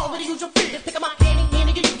 lose your all, really use your feet. Pick up my hand,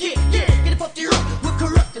 nigga, you get, get it fucked you up. We're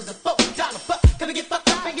corrupt as a fuck, dollar fuck. Gonna get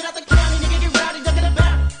fucked up and get out the county, nigga, get rowdy, ducking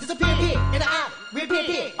about. Disappear here, in the alley, reappear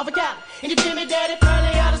here, off a county. And you feel me, daddy,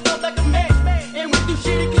 finally out of stuff like a man. And we do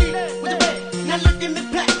shit clean with the bed. Now look in the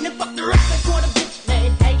platinum, fuck the rap. They call a bitch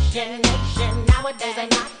named Haitian Nation. Nowadays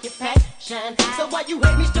ain't occupation. So why you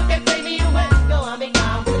hate me, still can't pay me away? Go on, be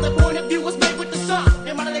gone. The point of view was made with the song.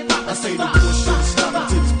 And why do they rock? I say the bullshit stop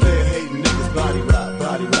until these player hating niggas body rock,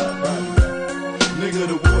 body rock, body rock. Nigga,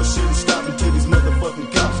 the war shit stop until these motherfucking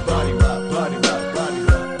cops body rock, body rock, body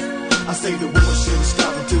rock. I say the war shit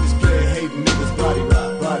stop until these player hating niggas body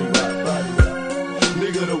rock, body rock, body rock.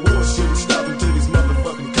 Nigga, the war shit stop until these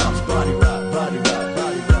motherfucking cops body rock, body rock,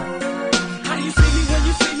 body rock. How do you see me when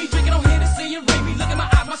you see me drinking on Hennessy and Ray me? Look at my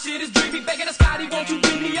eyes, my shit is dreamy. Begging the Scotty, won't you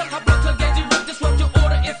beat me up? I blood plug as you rip, disrupt your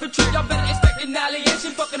order, infantry. Y'all better expect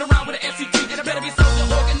annihilation, fucking around with an FCT. And I better be soldier,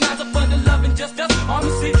 organizer, fund of love and just us. Army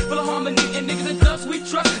C, full of harmony, and niggas and thugs we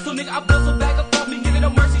trust. So nigga, I bust a bag up off me, nigga, no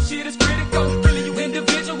mercy, shit is critical. Killing you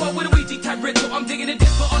individual with a Ouija type ritual. I'm digging in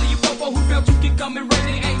this for all of you popo who felt you can come and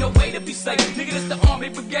raid it. Ain't no way to be safe, nigga, this the army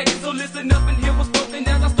brigade. So listen up and hear what's spoken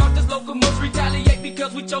as I start this locomotion. Retaliate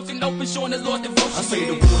because we chosen open, showing his Lord devotion. I say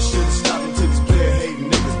the war shit stop until these player hating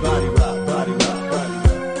niggas body rock, body rock, body rock.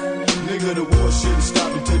 Nigga, the war shit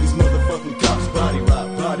stop until these motherfucking cops body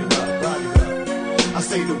rock, body rock, body rock. I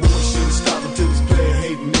say the war shit stop until these player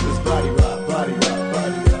hating niggas body rock, body rock,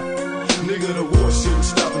 body rock. Nigga, the war shit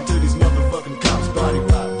stop until these motherfucking cops body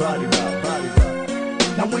rock, body rock, body rock.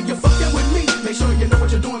 Now when you're fucking with me, make sure you know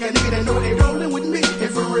what you're doing. Got nigga that know they rolling with me.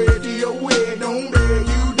 Infrared to your way, don't dare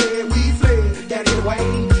you dare. We fled, got it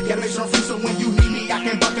away. Gotta make sure I'm free so when you need me, I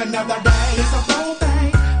can buck another day. It's a whole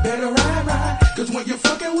thing, better ride. Cause when you're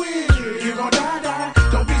fucking with, you're gonna die.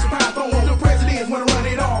 Don't be surprised, don't want the presidents wanna run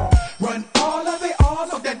it all. Run all of it, all.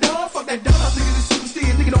 Fuck that dog. Niggas is super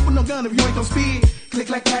still. Nigga, don't put no gun if you ain't gon' speed. Click,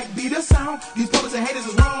 clack, clack, be the sound. These police and haters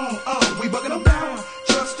is wrong. We bugging them down.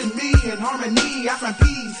 Trust in me and harmony. I find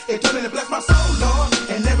peace. Eternally bless my soul, Lord.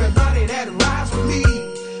 And everybody that rides with me.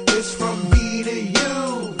 It's from me to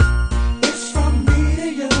you. It's from me to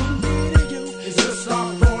you. It's just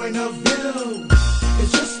our point of view.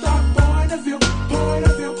 It's just our point of view.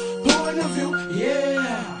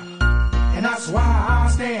 Yeah. And that's why I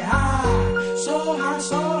stay high. So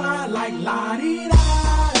high, like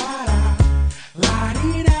la-dee-da-da-da.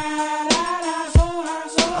 La-dee-da-da-da. So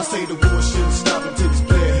high. I say the war shit stop until these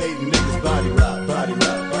player hating niggas body rock, body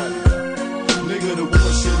rock, body rock. Nigga, the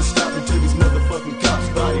war shit stop until these motherfucking cops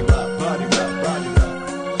body rock, body rock, body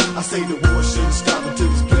rock. I say the war shit stop until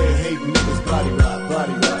these player hating niggas body rock,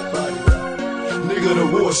 body rock, body rock. Nigga, the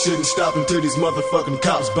war shouldn't stop until these motherfucking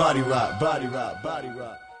cops body rock, body rock, body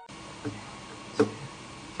rock.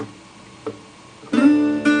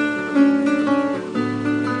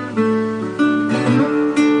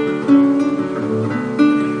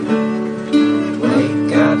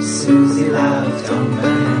 Wake up, Susie love, don't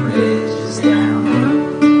burn bridges down.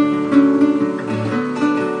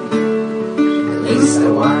 At least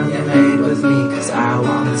the one you made with me, 'cause I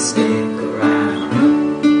wanna stick around.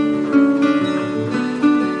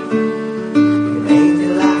 You made me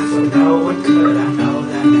laugh when no one could, I know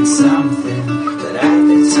that meant something. But at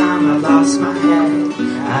the time I lost my head,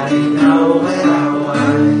 I didn't know where I was.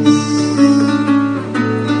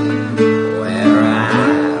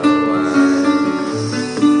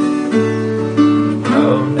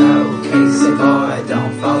 Oh no, Casey boy,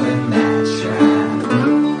 don't fall in that trap.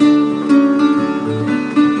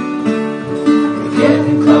 You're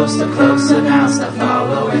getting closer now, stop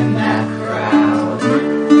following that crowd.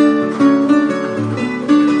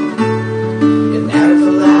 You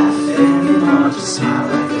never laugh anymore, just smile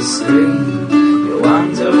like a scream. You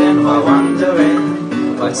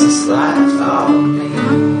wondering, what's this life for me?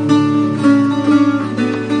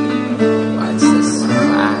 What's this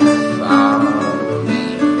life for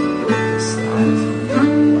me? This life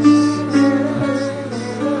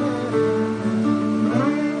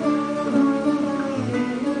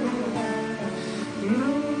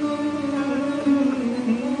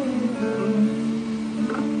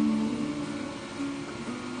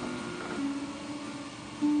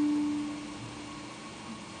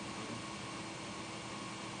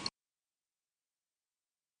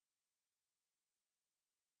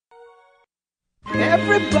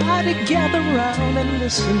Everybody gather round and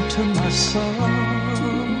listen to my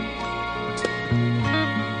song.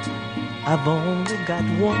 I've only got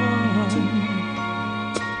one.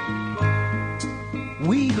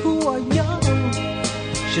 We who are young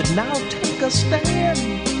should now take a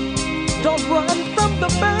stand. Don't run from the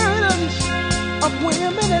burdens of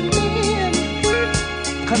women and men.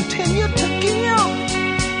 Continue to give,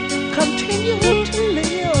 continue to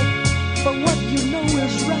live for what you know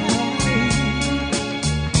is right.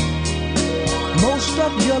 Most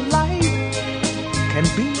of your life can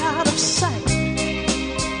be out of sight.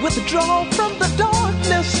 Withdraw from the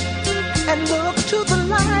darkness and look to the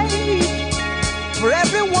light. For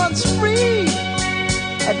everyone's free,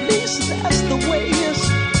 at least that's the way it's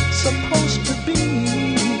supposed to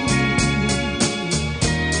be.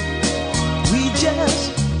 We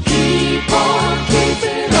just keep on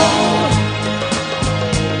keeping on.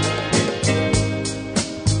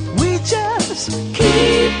 We just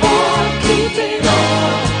keep on keeping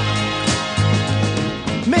on.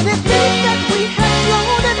 Many think that we have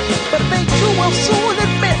blown it, but they too will soon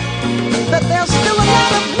admit that there's still a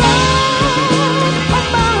lot of love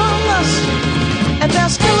among us, and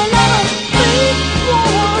there's still a lot of faith,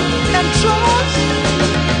 war, and trust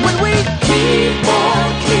when we keep on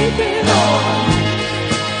keeping on.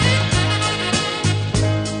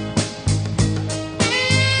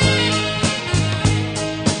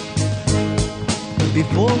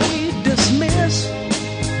 Before we dismiss,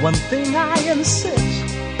 one thing I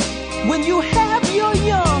insist: when you have your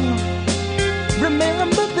young,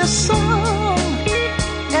 remember this song.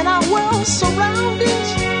 And our world's surroundings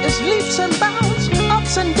is leaps and bounds,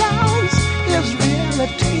 ups and downs is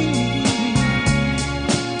reality.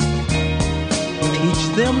 Teach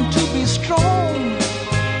them to be strong,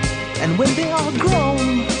 and when they are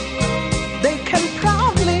grown, they can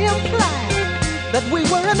proudly imply that we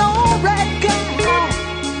were an alright guy.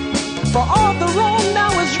 For all the wrong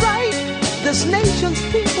now is right. This nation's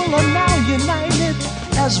people are now united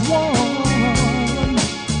as one.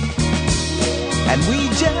 And we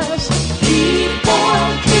just keep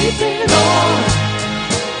on keeping on.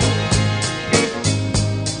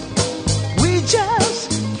 We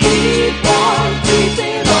just keep on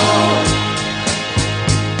keeping on.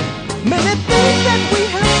 Many think that we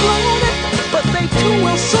have blown it, but they too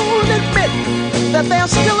will soon admit that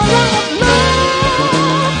there's still a lot of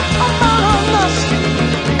love among us,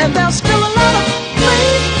 and there's still a lot of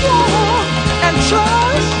faith, war, and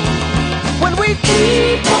trust when we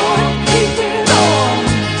keep on keeping on.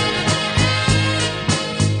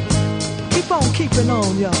 Keep on keeping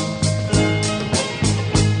on, y'all.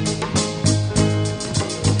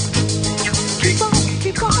 Keep on,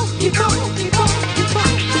 keep on, keep on, keep on, keep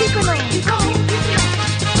on, keeping on, keep on, keeping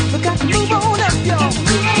on. We got to move on up, y'all.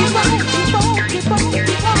 Keep on, keep on, keep on, keep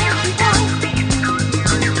on, keep on.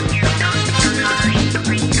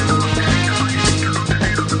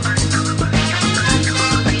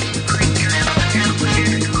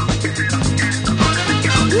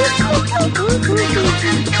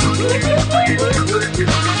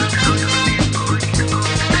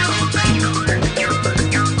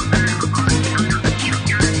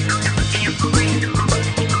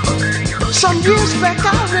 Some years back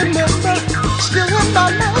I remember, still in my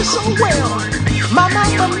mind so well. My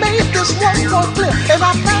mama made this one more clip, and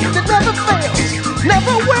I found it never fails.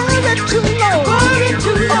 Never worry too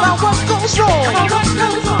long about what goes wrong.